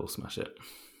 and they'll all smash it.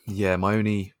 Yeah, my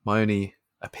only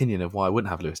opinion of why I wouldn't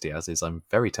have Luis Diaz is I'm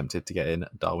very tempted to get in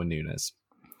Darwin Núñez.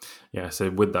 Yeah. So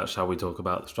with that, shall we talk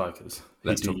about the strikers?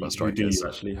 Let's talk about Who do you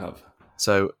strikers. actually have?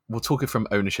 So we'll talk it from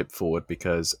ownership forward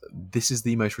because this is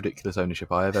the most ridiculous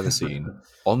ownership I have ever seen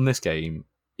on this game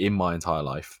in my entire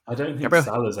life. I don't think Gabriel,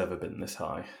 Salah's ever been this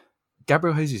high.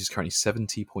 Gabriel Jesus is currently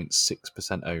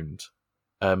 70.6% owned.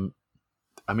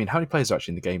 I mean, how many players are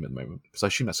actually in the game at the moment? Because I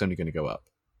assume that's only going to go up.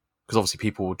 Because obviously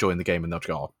people will join the game and they'll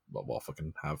go, oh, well, I'll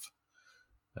fucking have,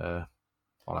 I'll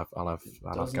have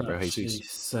Doesn't Gabriel actually Jesus.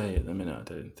 say at the minute. I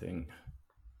don't think.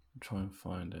 Try and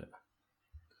find it.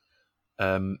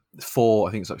 I think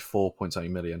it's like 4.8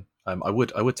 million. I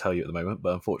would tell you at the moment,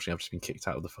 but unfortunately I've just been kicked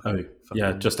out of the fucking.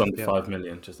 Yeah, just under FPL. 5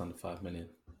 million. Just under 5 million.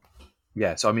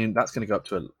 Yeah, so I mean that's going to go up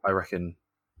to I reckon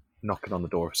knocking on the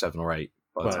door of 7 or 8.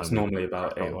 Well, it's normally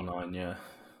about 8 or 9. Yeah.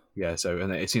 Yeah, so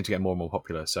and it seems to get more and more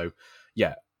popular. So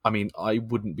yeah, I mean I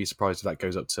wouldn't be surprised if that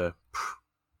goes up to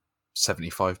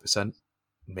 75%,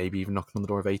 maybe even knocking on the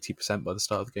door of 80% by the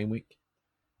start of the game week.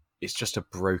 It's just a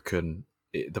broken.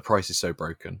 The price is so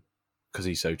broken because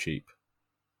he's so cheap.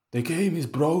 The game is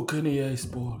broken, EA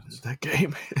Sports. The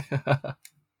game.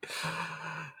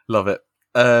 Love it.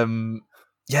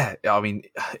 Yeah, I mean,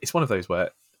 it's one of those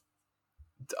where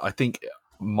I think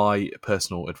my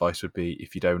personal advice would be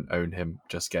if you don't own him,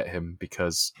 just get him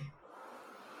because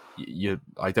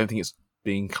I don't think it's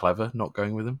being clever not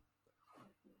going with him.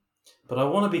 But I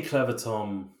want to be clever,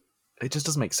 Tom. It just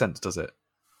doesn't make sense, does it?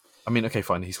 I mean, okay,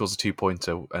 fine. He scores a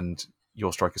 2-pointer and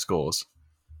your striker scores.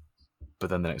 But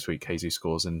then the next week, Jesus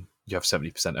scores and you have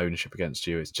 70% ownership against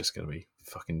you. It's just going to be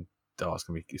fucking. Oh, it's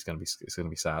going to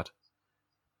be sad.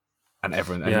 And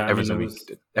everyone's going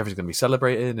to be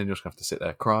celebrating, and you're just going to have to sit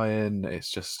there crying.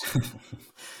 It's just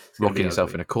rocking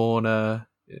yourself in a corner,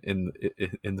 in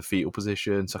the fetal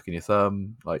position, sucking your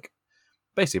thumb. Like,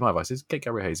 basically, my advice is get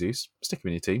Gabriel Jesus, stick him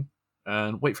in your team,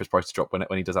 and wait for his price to drop when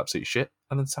he does absolute shit,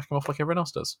 and then sack him off like everyone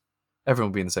else does.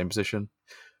 Everyone will be in the same position.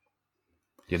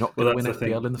 You're not going to win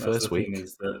FPL in the first week. Thing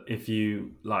is that if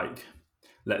you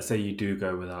let's say you do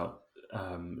go without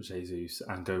Jesus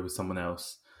and go with someone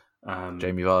else,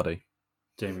 Jamie Vardy,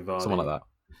 someone like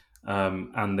that,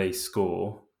 and they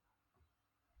score,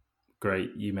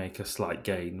 great, you make a slight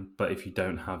gain. But if you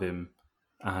don't have him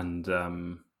and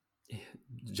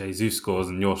Jesus scores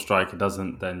and your striker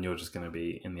doesn't, then you're just going to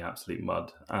be in the absolute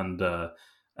mud. And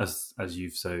as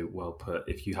you've so well put,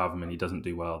 if you have him and he doesn't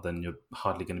do well, then you're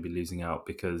hardly going to be losing out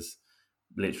because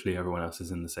literally everyone else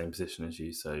is in the same position as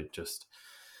you. So just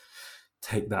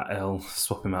take that L,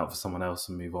 swap him out for someone else,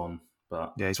 and move on.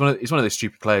 But yeah, he's one of those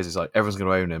stupid players. It's like everyone's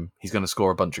going to own him. He's going to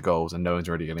score a bunch of goals, and no one's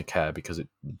really going to care because it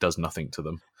does nothing to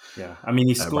them. Yeah, I mean,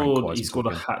 he scored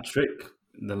a hat trick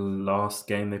the last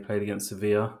game they played against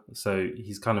Sevilla, so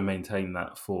he's kind of maintained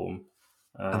that form.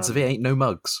 And Sevilla ain't no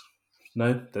mugs.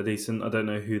 No, they're decent. I don't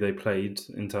know who they played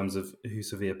in terms of who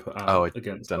Sevilla put out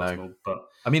against Arsenal. Know. But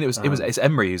I mean, it's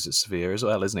Emery who's at Sevilla as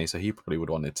well, isn't he? So he probably would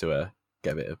wanted to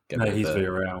get a bit. He's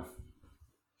Villarreal.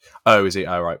 Oh, is he?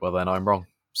 Oh, right. Well, then I'm wrong.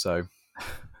 So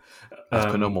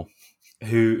that's normal.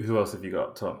 Who else have you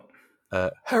got, Tom?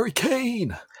 Harry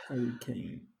Kane. Harry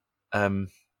Kane.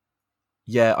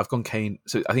 Yeah, I've gone Kane.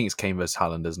 So I think it's Kane versus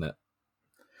Haaland, isn't it?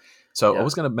 So I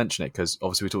was going to mention it because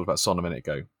obviously we talked about Son a minute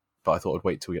ago, but I thought I'd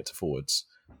wait till we get to forwards.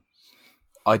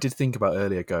 I did think about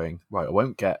earlier going, right, I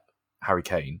won't get Harry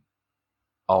Kane.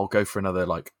 I'll go for another,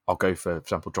 I'll go for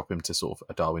example, drop him to sort of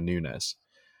a Darwin Núñez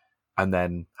and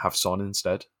then have Son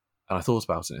instead. And I thought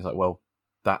about it and it's like, well,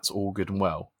 that's all good and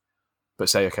well. But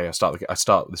say, okay, I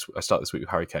start this week with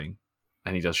Harry Kane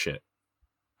and he does shit.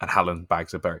 And Haaland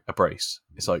bags a brace.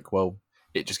 It's like, well,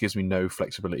 it just gives me no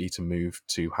flexibility to move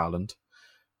to Haaland.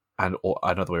 Or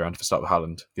another way around, if I start with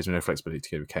Haaland, gives me no flexibility to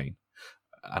go with Kane.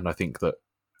 And I think that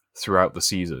throughout the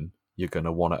season, you're going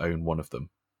to want to own one of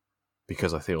them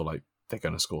because I feel like they're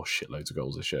going to score shitloads of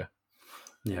goals this year.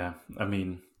 Yeah, I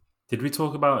mean, did we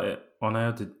talk about it on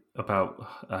air?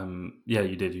 Yeah,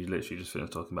 you did. You literally just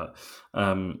finished talking about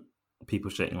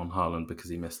people shitting on Haaland because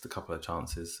he missed a couple of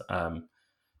chances.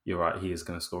 You're right, he is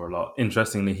going to score a lot.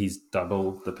 Interestingly, he's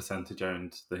double the percentage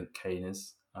owned that Kane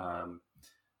is.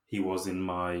 He wasn't in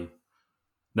my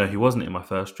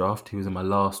first draft. He was in my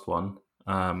last one.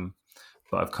 But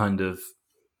I've kind of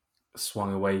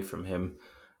swung away from him.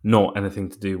 Not anything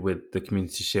to do with the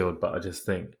Community Shield, but I just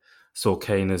think Saul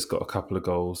Kane has got a couple of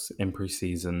goals in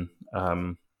pre-season.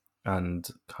 And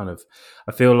kind of,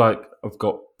 I feel like I've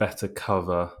got better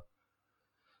cover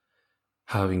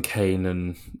having Kane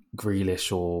and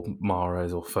Grealish or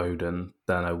Mahrez or Foden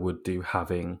than I would do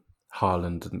having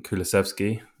Haaland and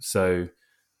Kulusevski. So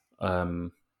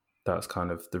that's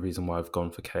kind of the reason why I've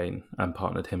gone for Kane and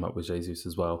partnered him up with Jesus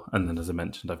as well. And then, as I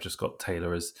mentioned, I've just got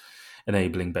Taylor as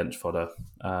enabling bench fodder.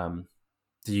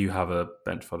 Do you have a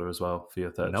bench fodder as well for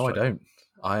your third? No, striker? I don't.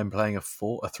 I am playing a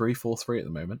 3-4-3 at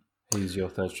the moment. Who's your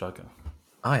third striker?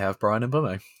 I have Brian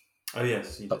Mbeumo. Oh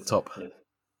yes, up top. Yeah.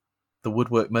 The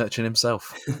woodwork merchant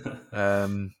himself. Yeah,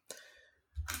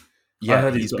 I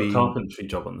heard he's got a carpentry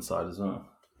job on the side as well.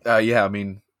 Yeah, I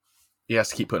mean, he has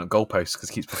to keep putting up goalposts because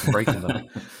he keeps fucking breaking them.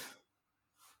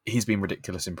 He's been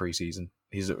ridiculous in pre-season.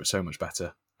 He's so much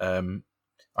better.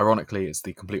 Ironically, it's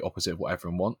the complete opposite of what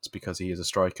everyone wants because he is a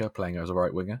striker playing as a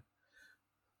right winger.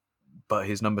 But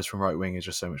his numbers from right wing is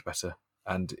just so much better,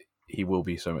 and he will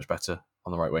be so much better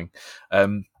on the right wing.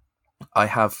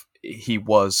 He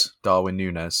was Darwin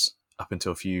Núñez up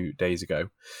until a few days ago.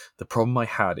 The problem I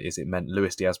had is it meant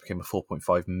Luis Diaz became a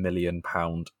 £4.5 million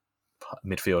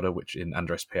midfielder, which in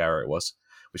Andres Pereira it was,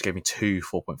 which gave me 2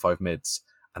 4.5 mids,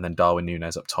 and then Darwin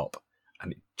Núñez up top,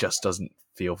 and it just doesn't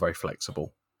feel very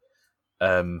flexible.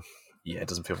 It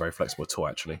doesn't feel very flexible at all,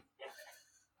 actually.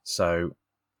 So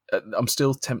I'm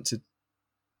still tempted.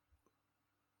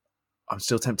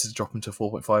 To drop him to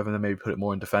 4.5 and then maybe put it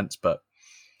more in defence, but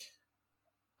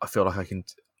I feel like I can.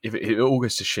 If it all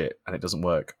goes to shit and it doesn't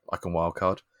work, I can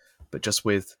wildcard. But just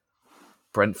with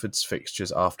Brentford's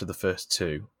fixtures after the first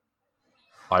two,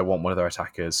 I want one of their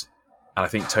attackers, and I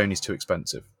think Tony's too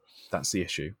expensive. That's the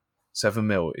issue. 7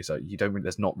 mil is like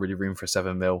there's not really room for a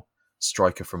 7 mil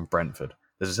striker from Brentford.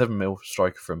 There's a 7 mil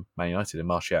striker from Man United in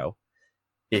Martial,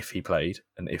 if he played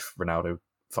and if Ronaldo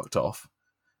fucked off.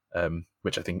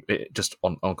 Which I think, just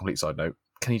on a complete side note,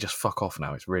 can he just fuck off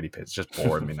now? It's just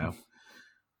boring me now.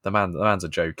 The man's a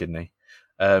joke, isn't he?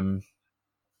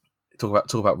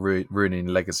 Talk about ruining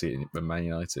legacy in Man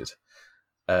United.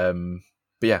 But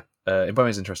yeah,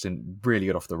 Mbeumo's interesting. Really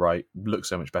good off the right. Looks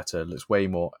so much better. Looks way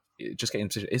more. Just getting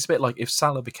into. It's a bit like if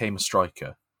Salah became a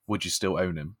striker, would you still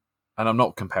own him? And I'm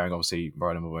not comparing, obviously,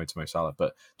 Brian Mbeumo to Mo Salah,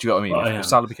 but do you know what I mean? Well, if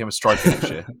Salah became a striker next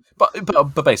year,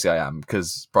 but basically I am,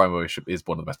 because Brian Mbeumo is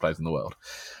one of the best players in the world.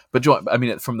 But do you know what I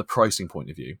mean? From the pricing point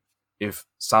of view, if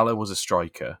Salah was a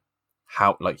striker,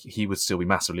 he would still be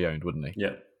massively owned, wouldn't he?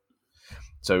 Yeah.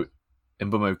 So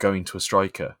Mbeumo going to a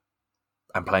striker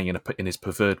and playing in his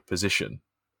preferred position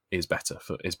is better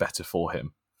for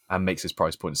him. And makes his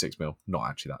price point 6 mil. Not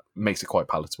actually that. Makes it quite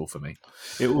palatable for me.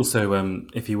 It also,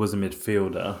 if he was a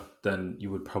midfielder, then you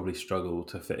would probably struggle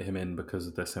to fit him in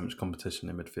because there's so much competition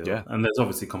in midfield. Yeah. And there's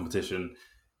obviously competition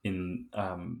in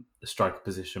the striker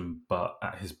position, but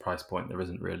at his price point, there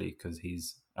isn't really because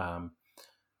he's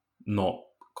not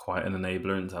quite an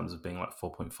enabler in terms of being like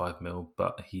 4.5 mil,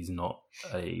 but he's not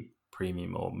a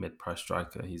premium or mid-price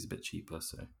striker. He's a bit cheaper,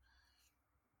 so.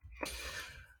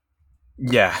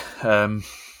 Yeah.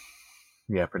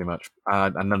 Yeah, pretty much.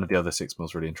 And none of the other 6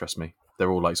 mils really interest me. They're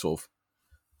all like sort of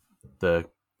the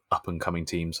up and coming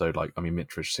teams. So like, I mean,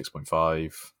 Mitrovic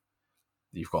 6.5.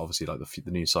 You've got obviously like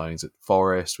the new signings at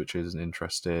Forest, which isn't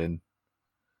interesting.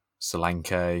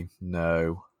 Solanke,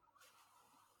 no.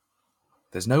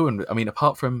 There's no one. I mean,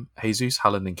 apart from Jesus,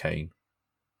 Haaland, and Kane,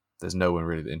 there's no one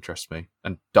really that interests me.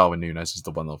 And Darwin Núñez is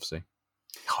the one, obviously.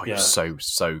 Oh, yeah. He was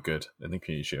so good in the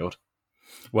Community Shield.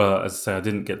 Well, as I say, I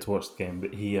didn't get to watch the game,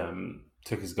 but he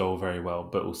took his goal very well,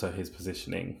 but also his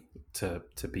positioning to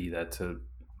be there to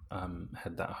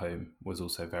head that home was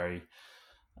also very.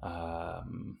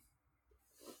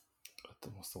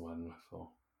 What's the word I'm looking for?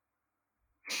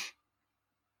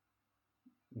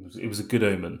 It was a good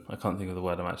omen. I can't think of the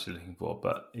word I'm actually looking for,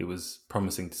 but it was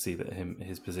promising to see that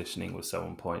his positioning was so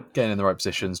on point. Getting in the right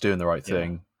positions, doing the right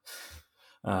thing.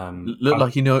 Looked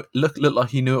like he knew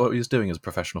what he was doing as a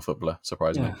professional footballer.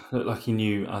 Surprisingly, yeah, looked like he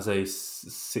knew as a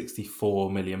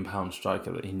 £64 million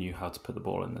striker that he knew how to put the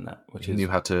ball in the net. He knew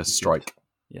how to strike.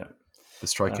 Yeah, the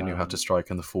striker knew how to strike,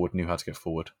 and the forward knew how to get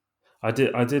forward. I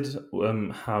did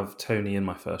have Tony in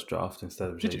my first draft instead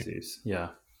of Jesus. Yeah,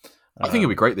 I think it'll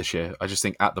be great this year. I just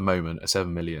think at the moment at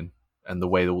 7 million and the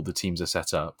way that all the teams are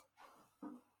set up,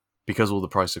 because all the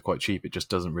prices are quite cheap, it just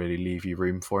doesn't really leave you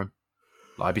room for him.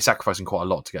 Like, I'd be sacrificing quite a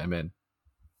lot to get him in,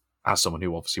 as someone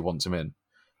who obviously wants him in.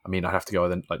 I mean, I'd have to go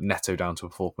then like Neto down to a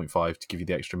 4.5 to give you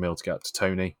the extra mil to get up to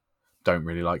Tony. Don't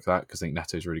really like that because I think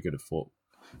Neto's really good at 4.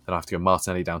 Then I have to go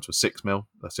Martinelli down to a 6 mil.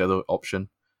 That's the other option.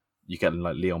 You get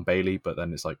like Leon Bailey, but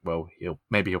then it's like, well, he'll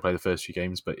play the first few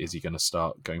games, but is he going to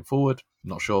start going forward? I'm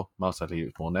not sure. Martinelli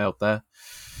is more nailed there.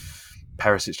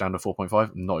 Perisic down to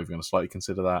 4.5. I'm not even going to slightly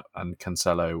consider that. And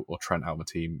Cancelo or Trent out of my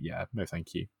team. Yeah, no,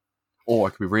 thank you. Or I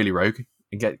could be really rogue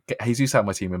and get Jesus out of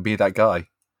my team and be that guy.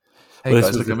 Hey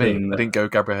guys, look at me. I didn't go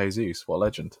Gabriel Jesus. What a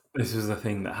legend. This was the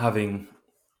thing that having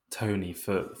Tony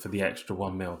for the extra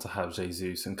 1 mil to have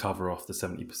Jesus and cover off the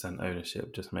 70%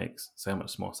 ownership just makes so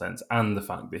much more sense. And the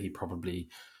fact that he probably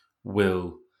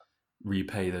will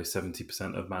repay those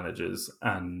 70% of managers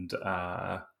and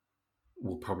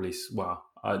will probably, well,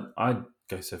 I'd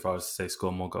go so far as to say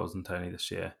score more goals than Tony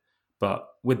this year. But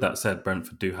with that said,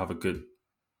 Brentford do have a good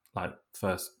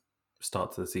first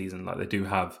start to the season. Like, they do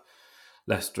have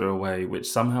Leicester away,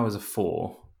 which somehow is a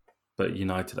 4, but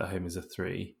United at home is a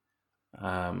 3.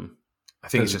 I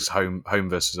think it's just home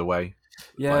versus away.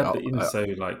 Yeah, but even so,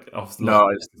 off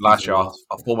last year our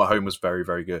form at home was very,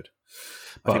 very good.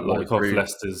 But off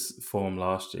Leicester's form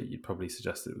last year, you'd probably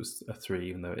suggest it was a 3,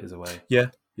 even though it is away. Yeah.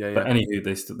 But anywho,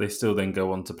 they still then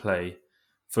go on to play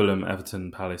Fulham,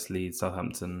 Everton, Palace, Leeds,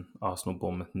 Southampton, Arsenal,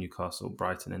 Bournemouth, Newcastle,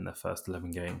 Brighton in their first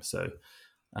 11 games. So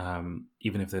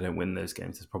even if they don't win those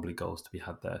games, there's probably goals to be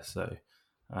had there. So,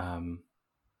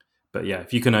 but yeah,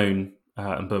 if you can own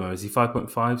Mbeumo, is he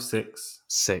 5.5, 6?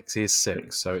 6. He is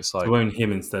 6. So it's like to own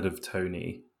him instead of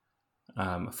Tony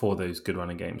for those good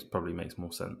running games probably makes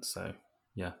more sense. So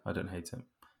yeah, I don't hate him.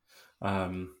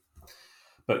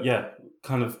 But yeah,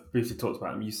 kind of briefly talked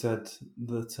about him. You said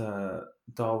that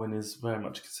Darwin is very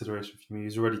much a consideration for you.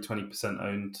 He's already 20%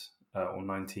 owned, or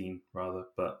 19 rather,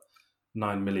 but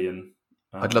 9 million.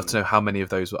 I'd love to know how many of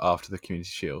those were after the Community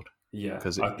Shield. Yeah,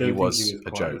 because he was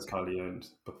a joke. As highly owned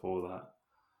before that.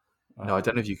 No, I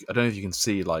don't know if you can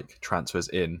see like transfers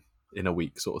in a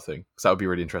week sort of thing. Because that would be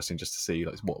really interesting just to see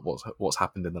like what's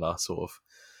happened in the last sort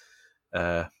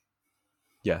of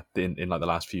in like the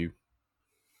last few.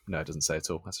 No, it doesn't say at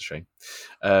all. That's a shame.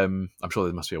 I'm sure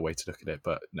there must be a way to look at it,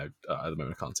 but no, at the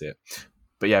moment I can't see it.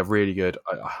 But yeah, really good.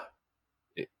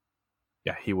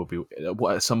 He will be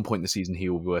at some point in the season. He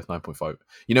will be worth 9.5.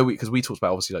 You know, because we talked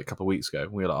about obviously like a couple of weeks ago.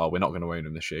 We were like, oh, we're not going to own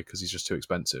him this year because he's just too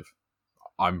expensive.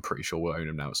 I'm pretty sure we'll own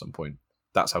him now at some point.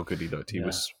 That's how good he looked. He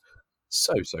was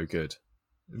so good.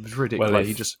 It was ridiculous. Well,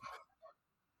 he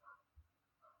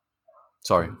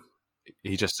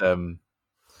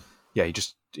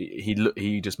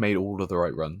just made all of the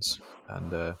right runs,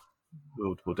 and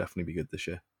will definitely be good this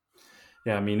year.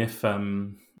 Yeah, I mean, if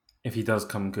he does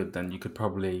come good, then you could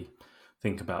probably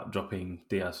think about dropping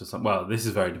Diaz for some. Well, this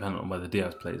is very dependent on whether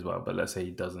Diaz plays well, but let's say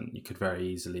he doesn't, you could very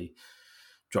easily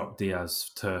drop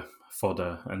Diaz to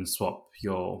fodder and swap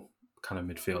your kind of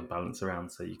midfield balance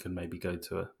around. So you can maybe go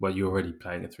to you're already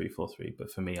playing a 3-4-3,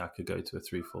 but for me, I could go to a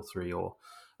 3-4-3 or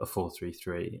a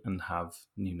 4-3-3 and have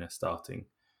Nunes starting.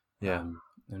 Yeah.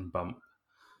 And bump.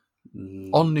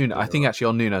 On Nunes, I think actually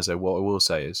on Nunes, though, what I will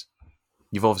say is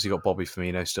you've obviously got Bobby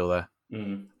Firmino still there.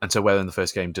 Mm. And so whether in the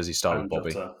first game does he start with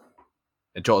Bobby? Jota.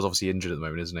 Jota's obviously injured at the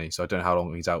moment, isn't he? So I don't know how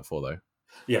long he's out for, though.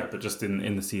 Yeah, but just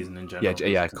in the season in general.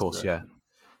 Yeah, of course, yeah.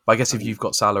 But I guess if you've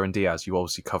got Salah and Diaz, you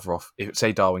obviously cover off. If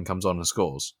say Darwin comes on and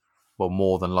scores, well,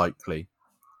 more than likely,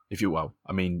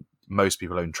 most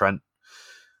people own Trent,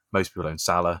 most people own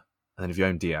Salah, and then if you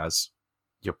own Diaz,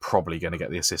 you're probably going to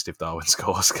get the assist if Darwin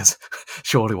scores because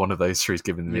surely one of those three is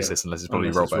giving the assist unless it's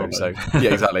probably Robbo. So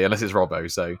yeah, exactly, unless it's Robbo.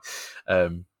 So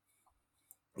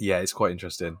it's quite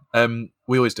interesting.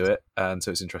 We always do it, and so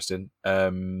it's interesting.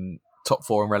 Top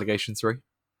 4 and relegation 3.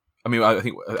 I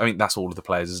mean that's all of the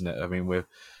players, isn't it? I mean, we're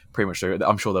pretty much there.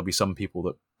 I'm sure there'll be some people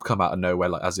that come out of nowhere,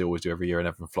 like as they always do every year, and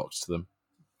everyone flocks to them,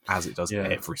 as it does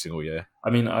every single year. I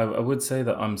mean, I would say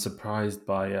that I'm surprised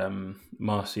by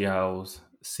Martial's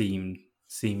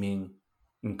seeming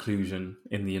inclusion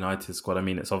in the United squad. I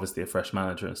mean, it's obviously a fresh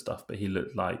manager and stuff, but he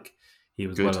looked like he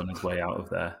was well on his way out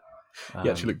of there. He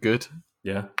actually looked good.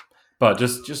 Yeah. But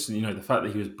just the fact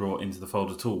that he was brought into the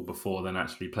fold at all before then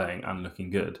actually playing and looking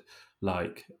good,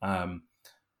 I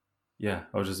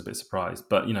was just a bit surprised.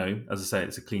 But, as I say,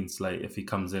 it's a clean slate. If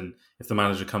the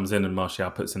manager comes in and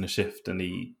Martial puts in a shift and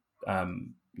he,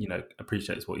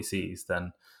 appreciates what he sees,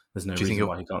 then there's no reason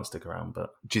why he can't stick around. But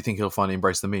do you think he'll finally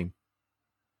embrace the meme?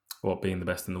 What, being the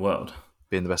best in the world?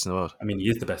 Being the best in the world. I mean, he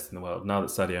is the best in the world. Now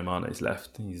that Sadio Mane's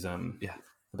left, he's the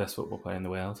best football player in the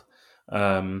world.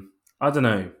 I don't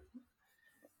know.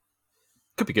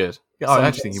 Could be good. Yeah, I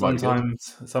actually think he might be good.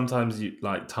 Sometimes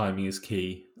timing is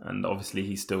key, and obviously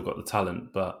he's still got the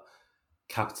talent, but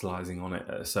capitalising on it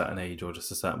at a certain age or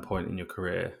just a certain point in your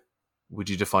career. Would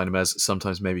you define him as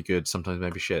sometimes maybe good, sometimes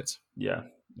maybe shit? Yeah,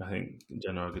 I think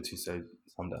Gennaro Gattuso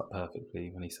summed it up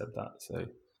perfectly when he said that. So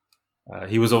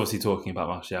he was obviously talking about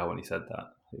Martial when he said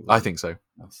that. I think so. It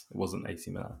wasn't AC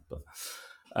Milan, but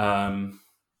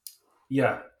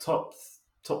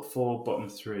top 4, bottom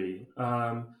 3.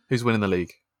 Who's winning the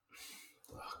league?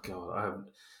 Oh God,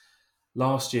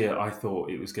 Last year, I thought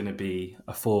it was going to be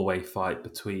a four-way fight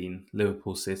between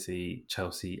Liverpool, City,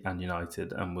 Chelsea, and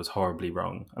United, and was horribly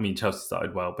wrong. I mean, Chelsea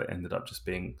started well, but ended up just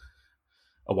being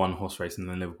a one-horse race, and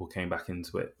then Liverpool came back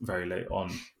into it very late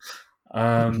on.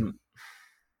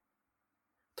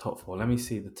 Top four. Let me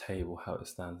see the table, how it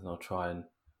stands, and I'll try and...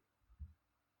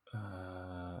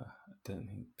 I don't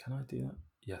think... Can I do that?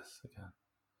 Yes, I can.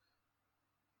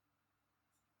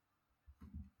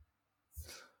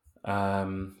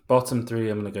 Bottom three,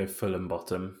 I'm going to go Fulham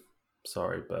bottom.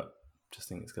 Sorry, but just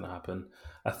think it's going to happen.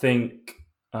 I think,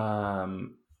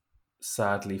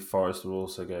 sadly, Forest will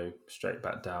also go straight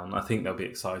back down. I think they'll be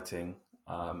exciting,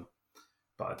 but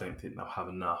I don't think they'll have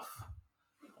enough.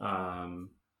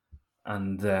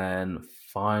 And then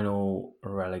final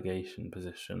relegation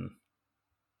position.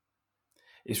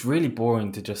 It's really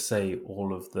boring to just say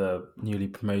all of the newly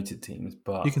promoted teams,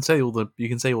 but You can say all of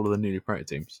the newly promoted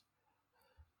teams.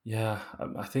 Yeah,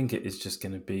 I think it is just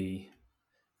going to be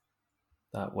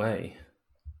that way.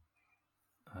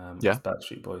 Yeah. As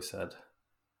Backstreet Boys said.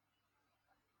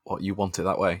 What, you want it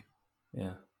that way?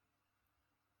 Yeah.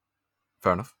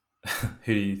 Fair enough.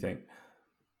 Who do you think?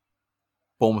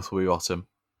 Bournemouth will be bottom.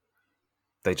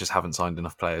 They just haven't signed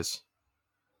enough players.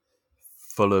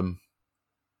 Fulham,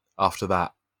 after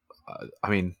that, I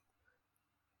mean,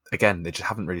 again, they just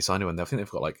haven't really signed anyone. I think they've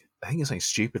got I think it's something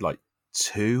stupid,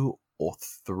 2 or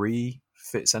 3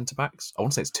 fit centre backs. I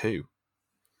want to say it's 2.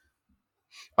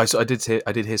 I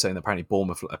did hear something that apparently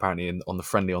Bournemouth on the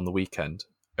friendly on the weekend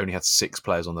only had 6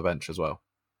 players on the bench as well.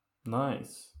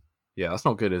 Nice. Yeah, that's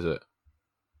not good, is it?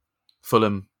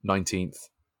 Fulham 19th,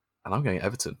 and I'm going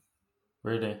Everton.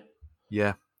 Really?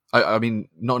 Yeah. I mean,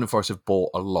 Nottingham Forest have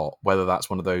bought a lot, whether that's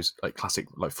one of those classic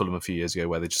Fulham a few years ago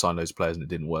where they just signed loads of players and it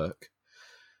didn't work.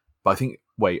 But I think,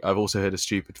 I've also heard a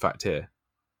stupid fact here.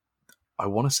 I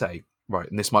want to say, right,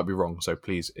 and this might be wrong, so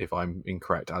please, if I'm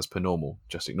incorrect, as per normal,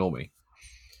 just ignore me.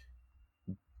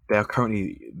 They are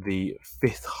currently the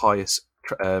fifth highest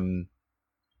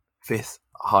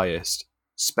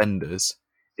spenders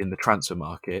in the transfer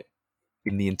market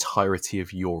in the entirety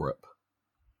of Europe.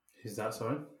 Who's that,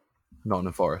 sorry?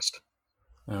 Nottingham Forest.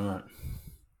 All right.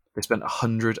 They spent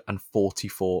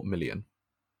 144 million.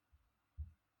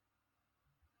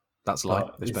 That's a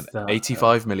lie. They spent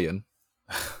 85 million.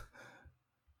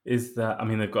 Is that? I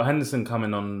mean, they've got Henderson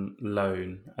coming on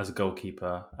loan as a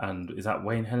goalkeeper, and is that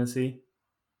Wayne Hennessy?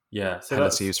 Yeah, so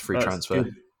Hennessy is free transfer.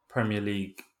 Good Premier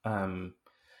League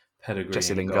pedigree.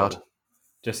 Jesse Lingard.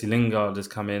 Jesse Lingard has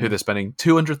come in. Who they're spending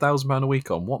 £200,000 a week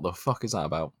on. What the fuck is that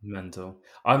about? Mental.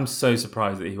 I'm so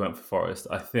surprised that he went for Forest.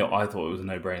 I thought it was a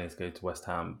no-brainer to go to West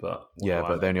Ham, but they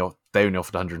only offered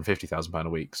 £150,000 a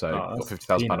week, so got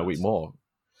 £50,000 a week more.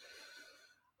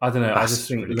 I don't know. I just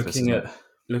think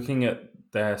looking at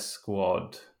their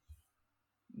squad,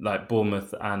 like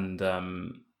Bournemouth and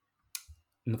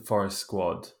the Forest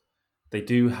squad, they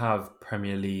do have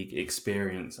Premier League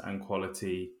experience and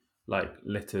quality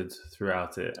littered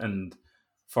throughout it. And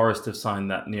Forest have signed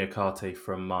that Niakate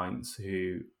from Mainz,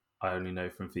 who I only know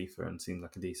from FIFA and seems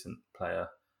like a decent player.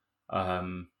 But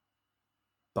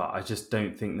I just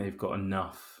don't think they've got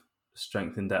enough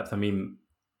strength and depth. I mean,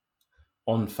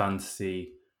 on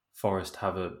fantasy, Forest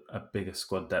have a bigger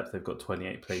squad depth. They've got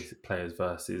 28 players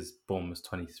versus Bournemouth's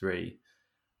 23.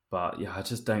 But yeah, I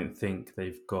just don't think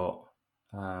they've got...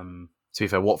 To be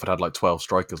fair, Watford had 12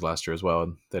 strikers last year as well,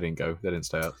 and they didn't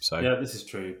stay up. So yeah, this is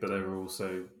true, but they were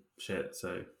also shit.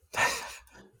 So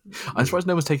I'm surprised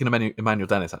no one's taken Emmanuel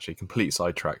Dennis. Actually, complete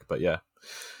sidetrack, but yeah.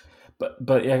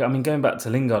 But yeah, I mean, going back to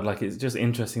Lingard, it's just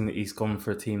interesting that he's gone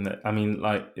for a team that, I mean,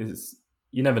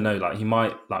 you never know. He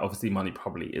might obviously money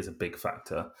probably is a big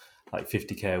factor.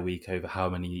 50k a week over how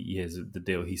many years of the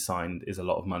deal he signed is a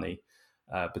lot of money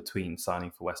between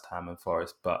signing for West Ham and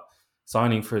Forest, but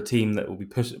signing for a team that will be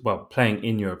playing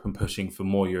in Europe and pushing for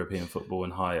more European football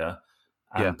and higher,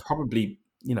 and probably,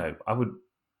 I would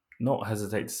not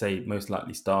hesitate to say most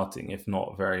likely starting, if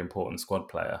not a very important squad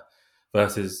player,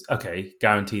 versus,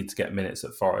 guaranteed to get minutes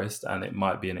at Forest, and it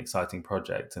might be an exciting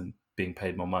project and being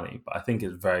paid more money, but I think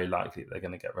it's very likely they're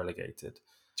going to get relegated.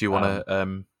 Do you want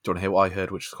to hear what I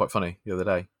heard, which is quite funny the other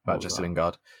day about Jesse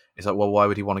Lingard? It's why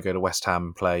would he want to go to West Ham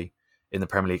and play in the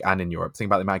Premier League and in Europe? Think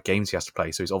about the amount of games he has to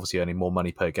play, so he's obviously earning more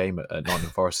money per game at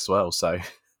Nottingham Forest as well. So,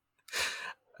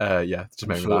 just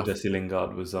made me laugh. Jesse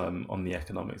Lingard was on the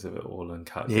economics of it all and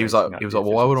he was like, well,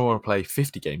 why would I want to play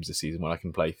 50 games this season when I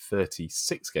can play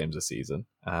 36 games a season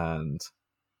and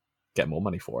get more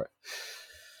money for it?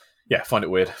 Yeah, find it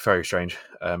weird, very strange.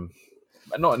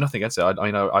 Nothing against it.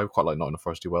 I know I quite like Nottingham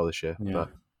Forest do well this year, but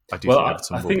I do think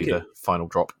Everton will be the final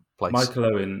drop place. Michael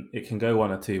Owen, it can go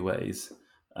one or two ways.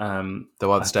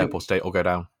 They'll either I stay up think or stay or go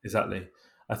down. exactly.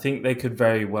 I think they could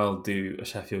very well do a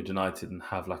Sheffield United and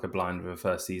have like a blind with a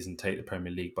first season, take the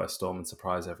Premier League by storm and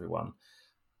surprise everyone.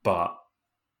 But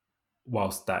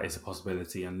whilst that is a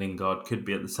possibility and Lingard could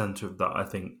be at the centre of that, I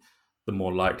think the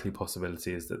more likely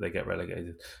possibility is that they get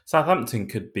relegated. Southampton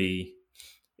could be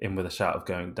in with a shout of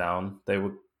going down. They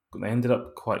ended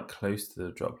up quite close to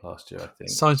the drop last year, I think.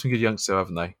 Signed some good youngsters,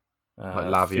 haven't they? Like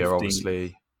Lavia, 15th,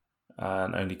 obviously.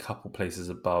 and only a couple places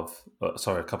above.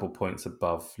 A couple points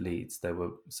above Leeds. They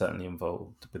were certainly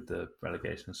involved with the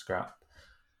relegation scrap.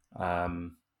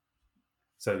 So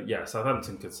yeah,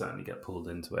 Southampton could certainly get pulled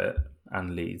into it,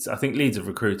 and Leeds. I think Leeds have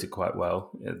recruited quite well.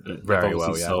 They've Very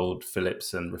obviously well, yeah. sold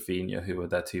Phillips and Rafinha, who were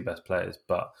their two best players,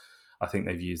 but I think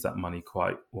they've used that money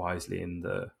quite wisely in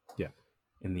the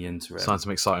interim. Signed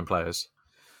some exciting players.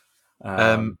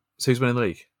 So who's winning the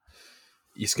league?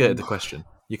 You're scared of the question.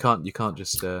 You can't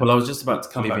just. Well, I was just about to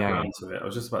come back around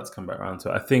to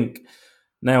it. I think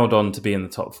nailed on to be in the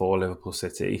top four, Liverpool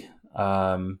City.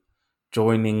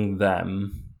 Joining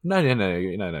them. No.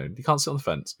 You can't sit on the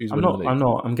fence. Who's winning the league? I'm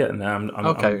not. I'm getting there.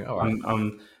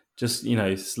 I'm just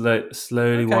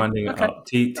slowly winding it up,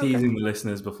 teasing the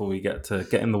listeners before we get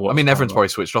in the watch. I mean, everyone's probably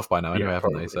switched off by now, anyway,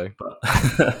 haven't they?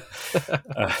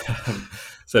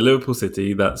 So Liverpool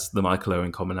City. That's the Michael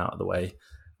Owen comment out of the way.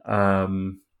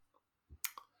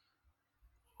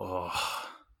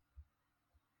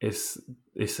 It's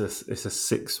a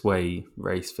 6-way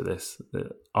race for this.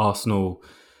 Arsenal,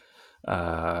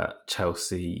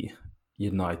 Chelsea,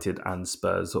 United, and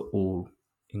Spurs are all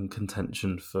in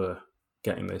contention for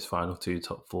getting those final two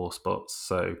top four spots.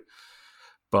 So,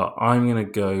 but I'm going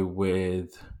to go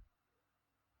with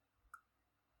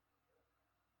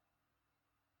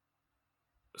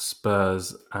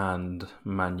Spurs and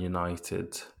Man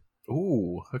United.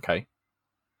 Ooh, okay.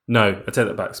 No, I take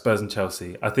that back. Spurs and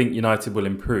Chelsea. I think United will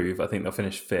improve. I think they'll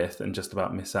finish fifth and just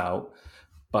about miss out.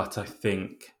 But I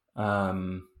think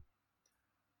they've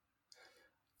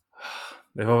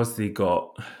obviously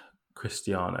got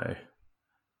Cristiano,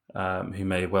 who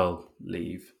may well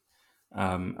leave.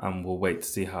 And we'll wait to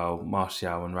see how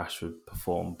Martial and Rashford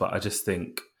perform. But I just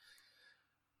think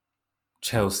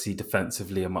Chelsea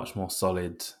defensively are much more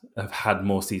solid, have had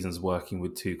more seasons working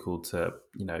with Tuchel to,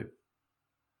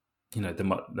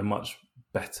 they're much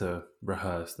better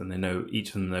rehearsed and they know, each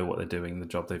of them know what they're doing, the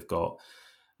job they've got.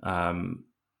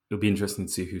 It'll be interesting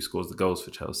to see who scores the goals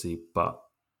for Chelsea. But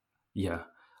yeah,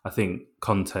 I think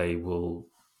Conte will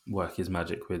work his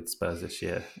magic with Spurs this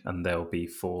year and they'll be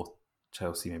fourth,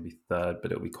 Chelsea maybe third,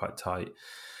 but it'll be quite tight.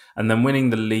 And then winning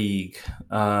the league,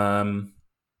 I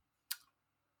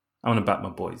want to back my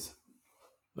boys.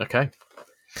 Okay.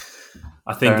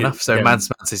 I think fair enough. So Man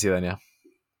City then, yeah.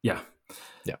 Yeah.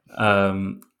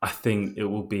 I think it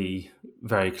will be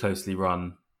very closely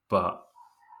run, but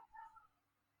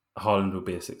Haaland will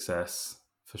be a success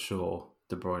for sure.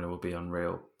 De Bruyne will be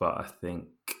unreal, but I think,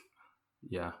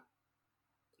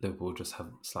 Liverpool will just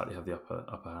slightly have the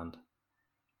upper hand.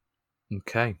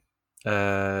 Okay.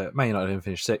 Man United going to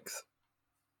finish 6th.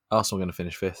 Arsenal going to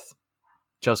finish 5th.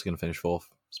 Chelsea going to finish 4th.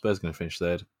 Spurs going to finish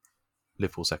 3rd.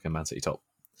 Liverpool 2nd. Man City top.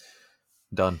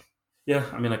 Done. Yeah,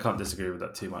 I mean, I can't disagree with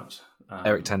that too much.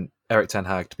 Eric Ten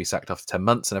Hag to be sacked after 10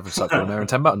 months and everyone's stuck on there and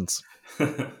 10 buttons.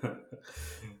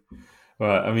 Right,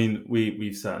 I mean,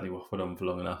 we've certainly waffled on for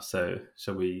long enough, so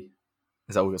shall we...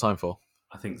 Is that all we've got time for?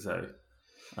 I think so.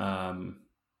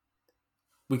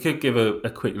 We could give a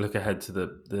quick look ahead to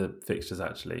the fixtures,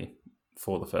 actually,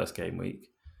 for the first game week.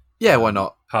 Yeah, why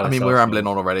not? Palace, I mean, we're rambling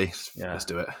on already. Yeah. Let's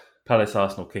do it. Palace,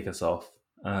 Arsenal kick us off.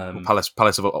 Palace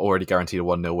have already guaranteed a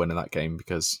 1-0 win in that game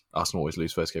because Arsenal always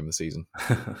lose first game of the season.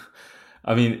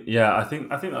 I mean, yeah, I think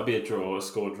that'll be a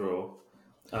score draw.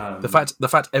 The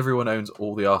fact everyone owns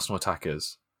all the Arsenal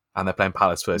attackers and they're playing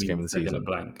Palace first game of the season,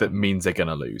 that means they're going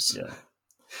to lose. Yeah.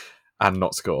 And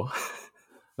not score.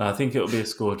 No, I think it'll be a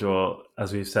score draw.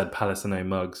 As we've said, Palace are no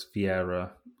mugs.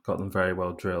 Vieira got them very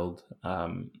well drilled.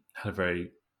 Had a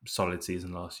very solid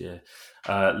season last year.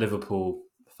 Liverpool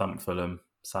thump Fulham.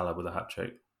 Salah with a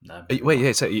hat-trick. No.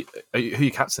 So who are you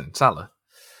captain? Salah?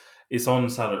 It's on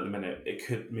Salah at the minute. It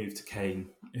could move to Kane,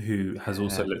 who has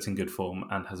also looked in good form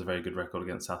and has a very good record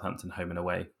against Southampton home and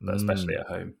away, but especially at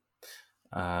home.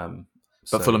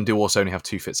 But Fulham do also only have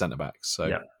 2 fit centre-backs. So.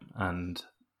 Yeah, and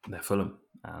they're Fulham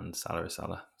and Salah is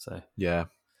Salah. So yeah,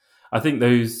 I think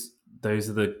those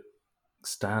are the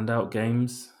standout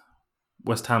games.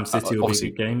 West Ham City will be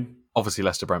a good game. Obviously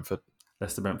Leicester-Brentford.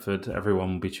 Leicester-Brentford.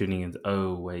 Everyone will be tuning in.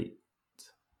 Oh, wait.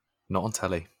 Not on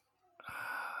telly.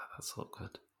 That's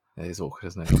awkward. It is awkward,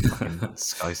 isn't it? Fucking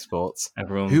Sky Sports.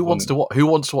 Everyone Who wants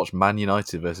to watch Man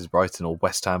United versus Brighton or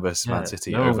West Ham versus Man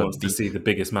City no one wants to see the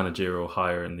biggest managerial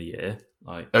hire in the year,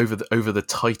 like over the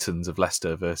Titans of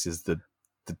Leicester versus the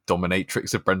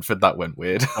dominatrix of Brentford? That went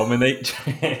weird.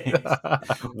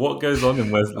 Dominatrix. What goes on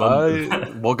in West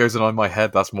London? What goes on in my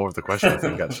head? That's more of the question, I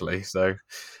think, actually. So,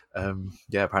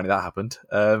 apparently that happened.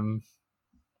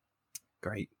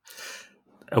 Great.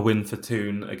 A win for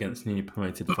Toon against newly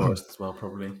promoted Forest as well,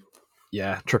 probably.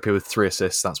 Yeah, Trippier with 3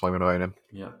 assists. That's why I'm going to own him.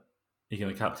 Yeah. You're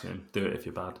going to captain him. Do it if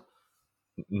you're bad.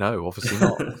 No, obviously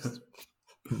not.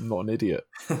 I'm not an idiot.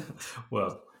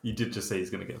 Well, you did just say he's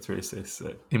going to get 3 assists.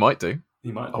 So. He might do.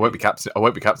 He might. I won't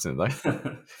be captaining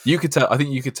though. You could tell. I think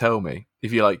you could tell me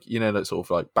if you like. You know that sort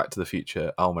of like Back to the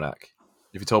Future almanac.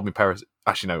 If you told me Paris,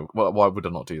 actually no. Why would I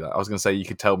not do that? I was going to say you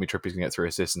could tell me Trippier's going to get 3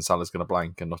 assists and Salah's going to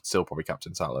blank, and I'd still probably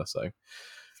captain Salah. So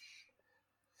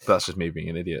that's just me being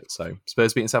an idiot. So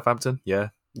Spurs beating Southampton, yeah.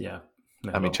 No,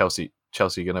 I mean Chelsea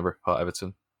going to rip apart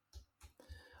Everton.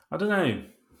 I don't know.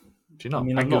 Do you not? I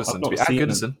mean, At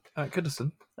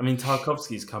Goodison. I mean,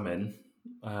 Tarkovsky's come in,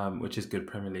 which is good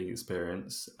Premier League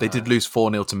experience. They did lose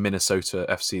 4-0 to Minnesota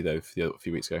FC though a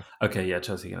few weeks ago. Okay, yeah,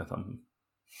 Chelsea going to thump them.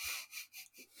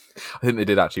 I think they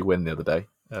did actually win the other day.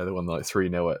 They won like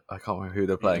 3-0 I can't remember who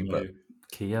they're playing, but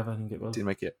Kiev, I think it was. Didn't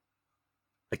make it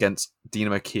against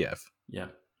Dynamo Kiev. Yeah.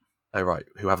 Oh right,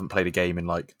 who haven't played a game in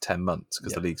like 10 months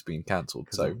because the league's been cancelled.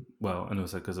 So and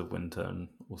also because of winter and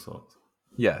all sorts.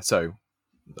 Yeah, so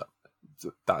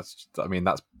that's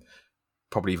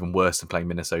probably even worse than playing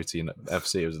Minnesota in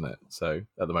FC, isn't it? So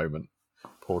at the moment,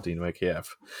 poor Dynamo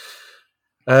Kiev.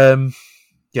 Yeah,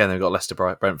 then we've got Leicester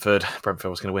Brentford. Brentford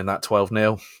was going to win that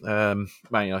 12-0.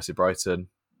 Man United Brighton.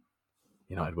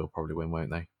 United will probably win,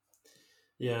 won't they?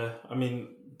 Yeah, I mean,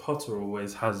 Potter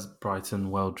always has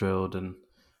Brighton well drilled and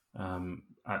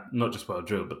not just well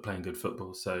drilled, but playing good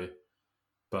football. So,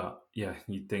 but yeah,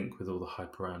 you'd think with all the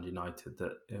hype around United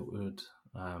that it would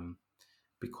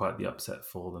be quite the upset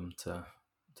for them to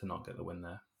not get the win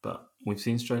there. But we've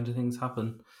seen stranger things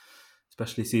happen,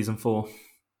 especially season 4.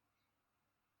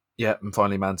 Yeah, and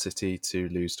finally Man City to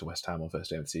lose to West Ham on first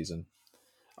day of the season.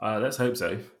 Let's hope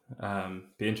so.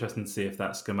 Be interesting to see if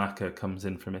that Scamacca comes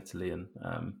in from Italy and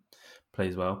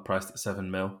plays well, priced at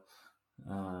 7 mil.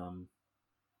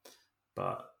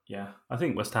 But yeah, I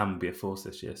think West Ham will be a force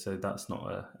this year, so that's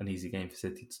not an easy game for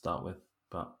City to start with.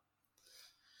 But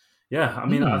yeah, I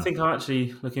mean, I think I'm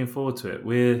actually looking forward to it.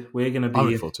 We're going to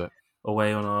be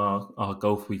away on our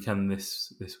golf weekend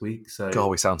this week. So God,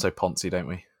 we sound so poncy, don't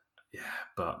we? Yeah,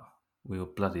 but we will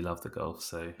bloody love the golf.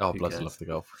 So bloody love the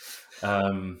golf.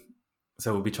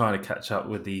 So we'll be trying to catch up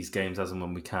with these games as and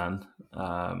when we can.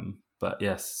 But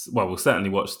yes, well, we'll certainly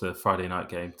watch the Friday night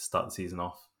game to start the season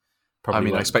off. I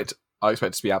expect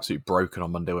it to be absolutely broken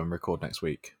on Monday when we record next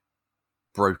week.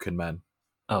 Broken men.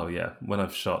 Oh yeah, when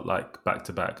I've shot like back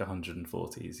to back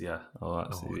 140s, yeah. Oh,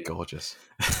 absolutely gorgeous.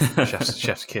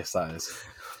 chef's kiss that is.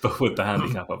 But with the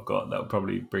handicap I've got, that'll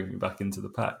probably bring me back into the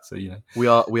pack. So we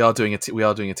are doing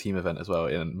a team event as well.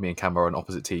 And me and Cam are on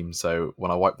opposite teams. So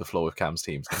when I wipe the floor with Cam's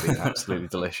team, it's going to be absolutely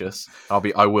delicious.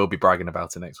 I will be bragging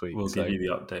about it next week. We'll give you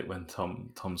the update when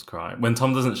Tom's crying. When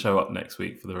Tom doesn't show up next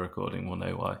week for the recording, we'll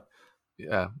know why.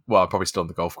 Yeah, well, I'm probably still on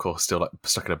the golf course, still like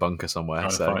stuck in a bunker somewhere.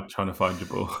 Trying to find your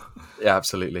ball. Yeah,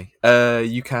 absolutely.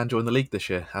 You can join the league this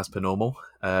year as per normal.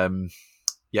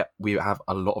 Yeah, we have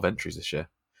a lot of entries this year.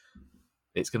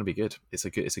 It's going to be good. It's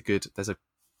a good. I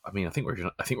think we're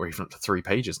even up to 3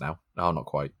 pages now. No, not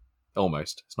quite.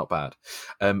 Almost. It's not bad.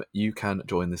 You can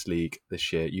join this league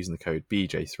this year using the code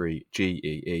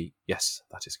BJ3GEE. Yes,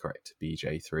 that is correct.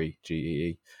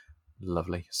 BJ3GEE.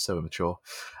 Lovely. So immature.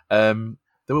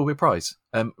 There will be a prize.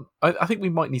 I think we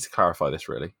might need to clarify this,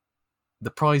 really.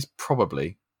 The prize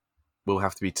probably will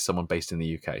have to be to someone based in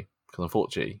the UK, because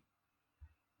unfortunately,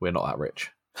 we're not that rich.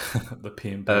 The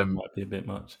P&P might be a bit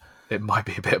much. It might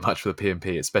be a bit much for the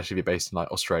P&P, especially if you're based in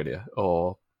like Australia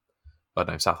or, I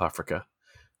don't know, South Africa.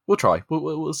 We'll try.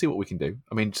 We'll see what we can do.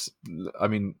 I mean,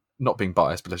 not being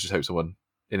biased, but let's just hope someone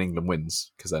in England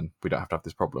wins, because then we don't have to have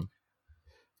this problem.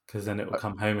 Because then it will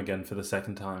come home again for the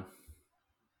second time.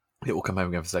 It will come home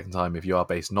again for the second time. If you are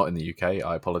based not in the UK,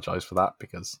 I apologise for that,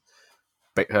 because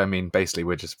basically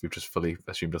we've just fully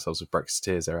assumed ourselves as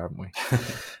Brexiteers there, haven't we?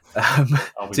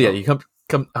 So yeah, you come.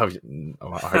 Oh,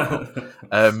 I hope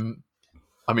not.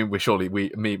 I mean,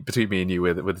 between me and you,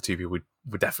 we're the two people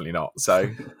we're definitely not.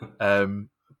 So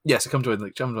yeah, so come join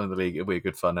the league. It'll be a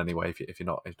good fun anyway if you're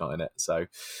not in it. So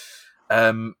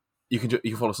you can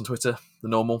follow us on Twitter, the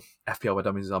normal FPL by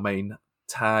Dummies is our main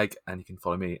tag, and you can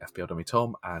follow me FPL Dummy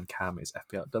Tom, and Cam is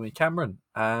FPL Dummy Cameron.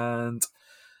 And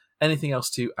Anything else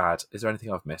to add? Is there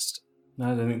anything I've missed?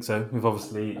 No, I don't think so. We've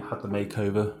obviously had the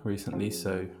makeover recently,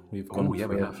 so we've gone Oh, yeah,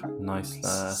 for we a have. nice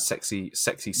Sexy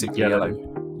sickly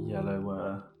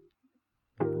yellow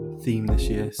theme this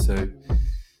year. So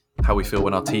how we feel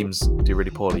when our teams do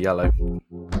really poorly, yellow.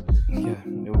 yeah,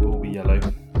 it will all be yellow.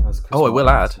 As Chris Oh, I will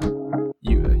add.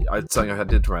 Martin. Something I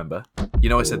did remember. You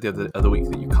know, I said the other week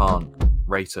that you can't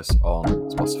rate us on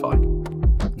Spotify.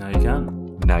 Now you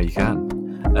can. Now you can.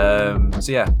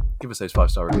 So yeah, give us those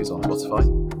 5-star reviews on Spotify.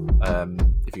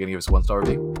 If you're going to give us a 1-star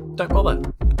review, don't bother.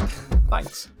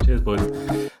 Thanks. Cheers, boys.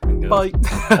 Bye.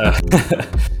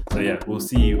 So yeah, we'll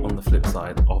see you on the flip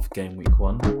side of game week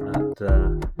 1,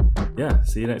 and yeah,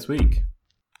 see you next week.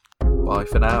 Bye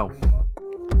for now.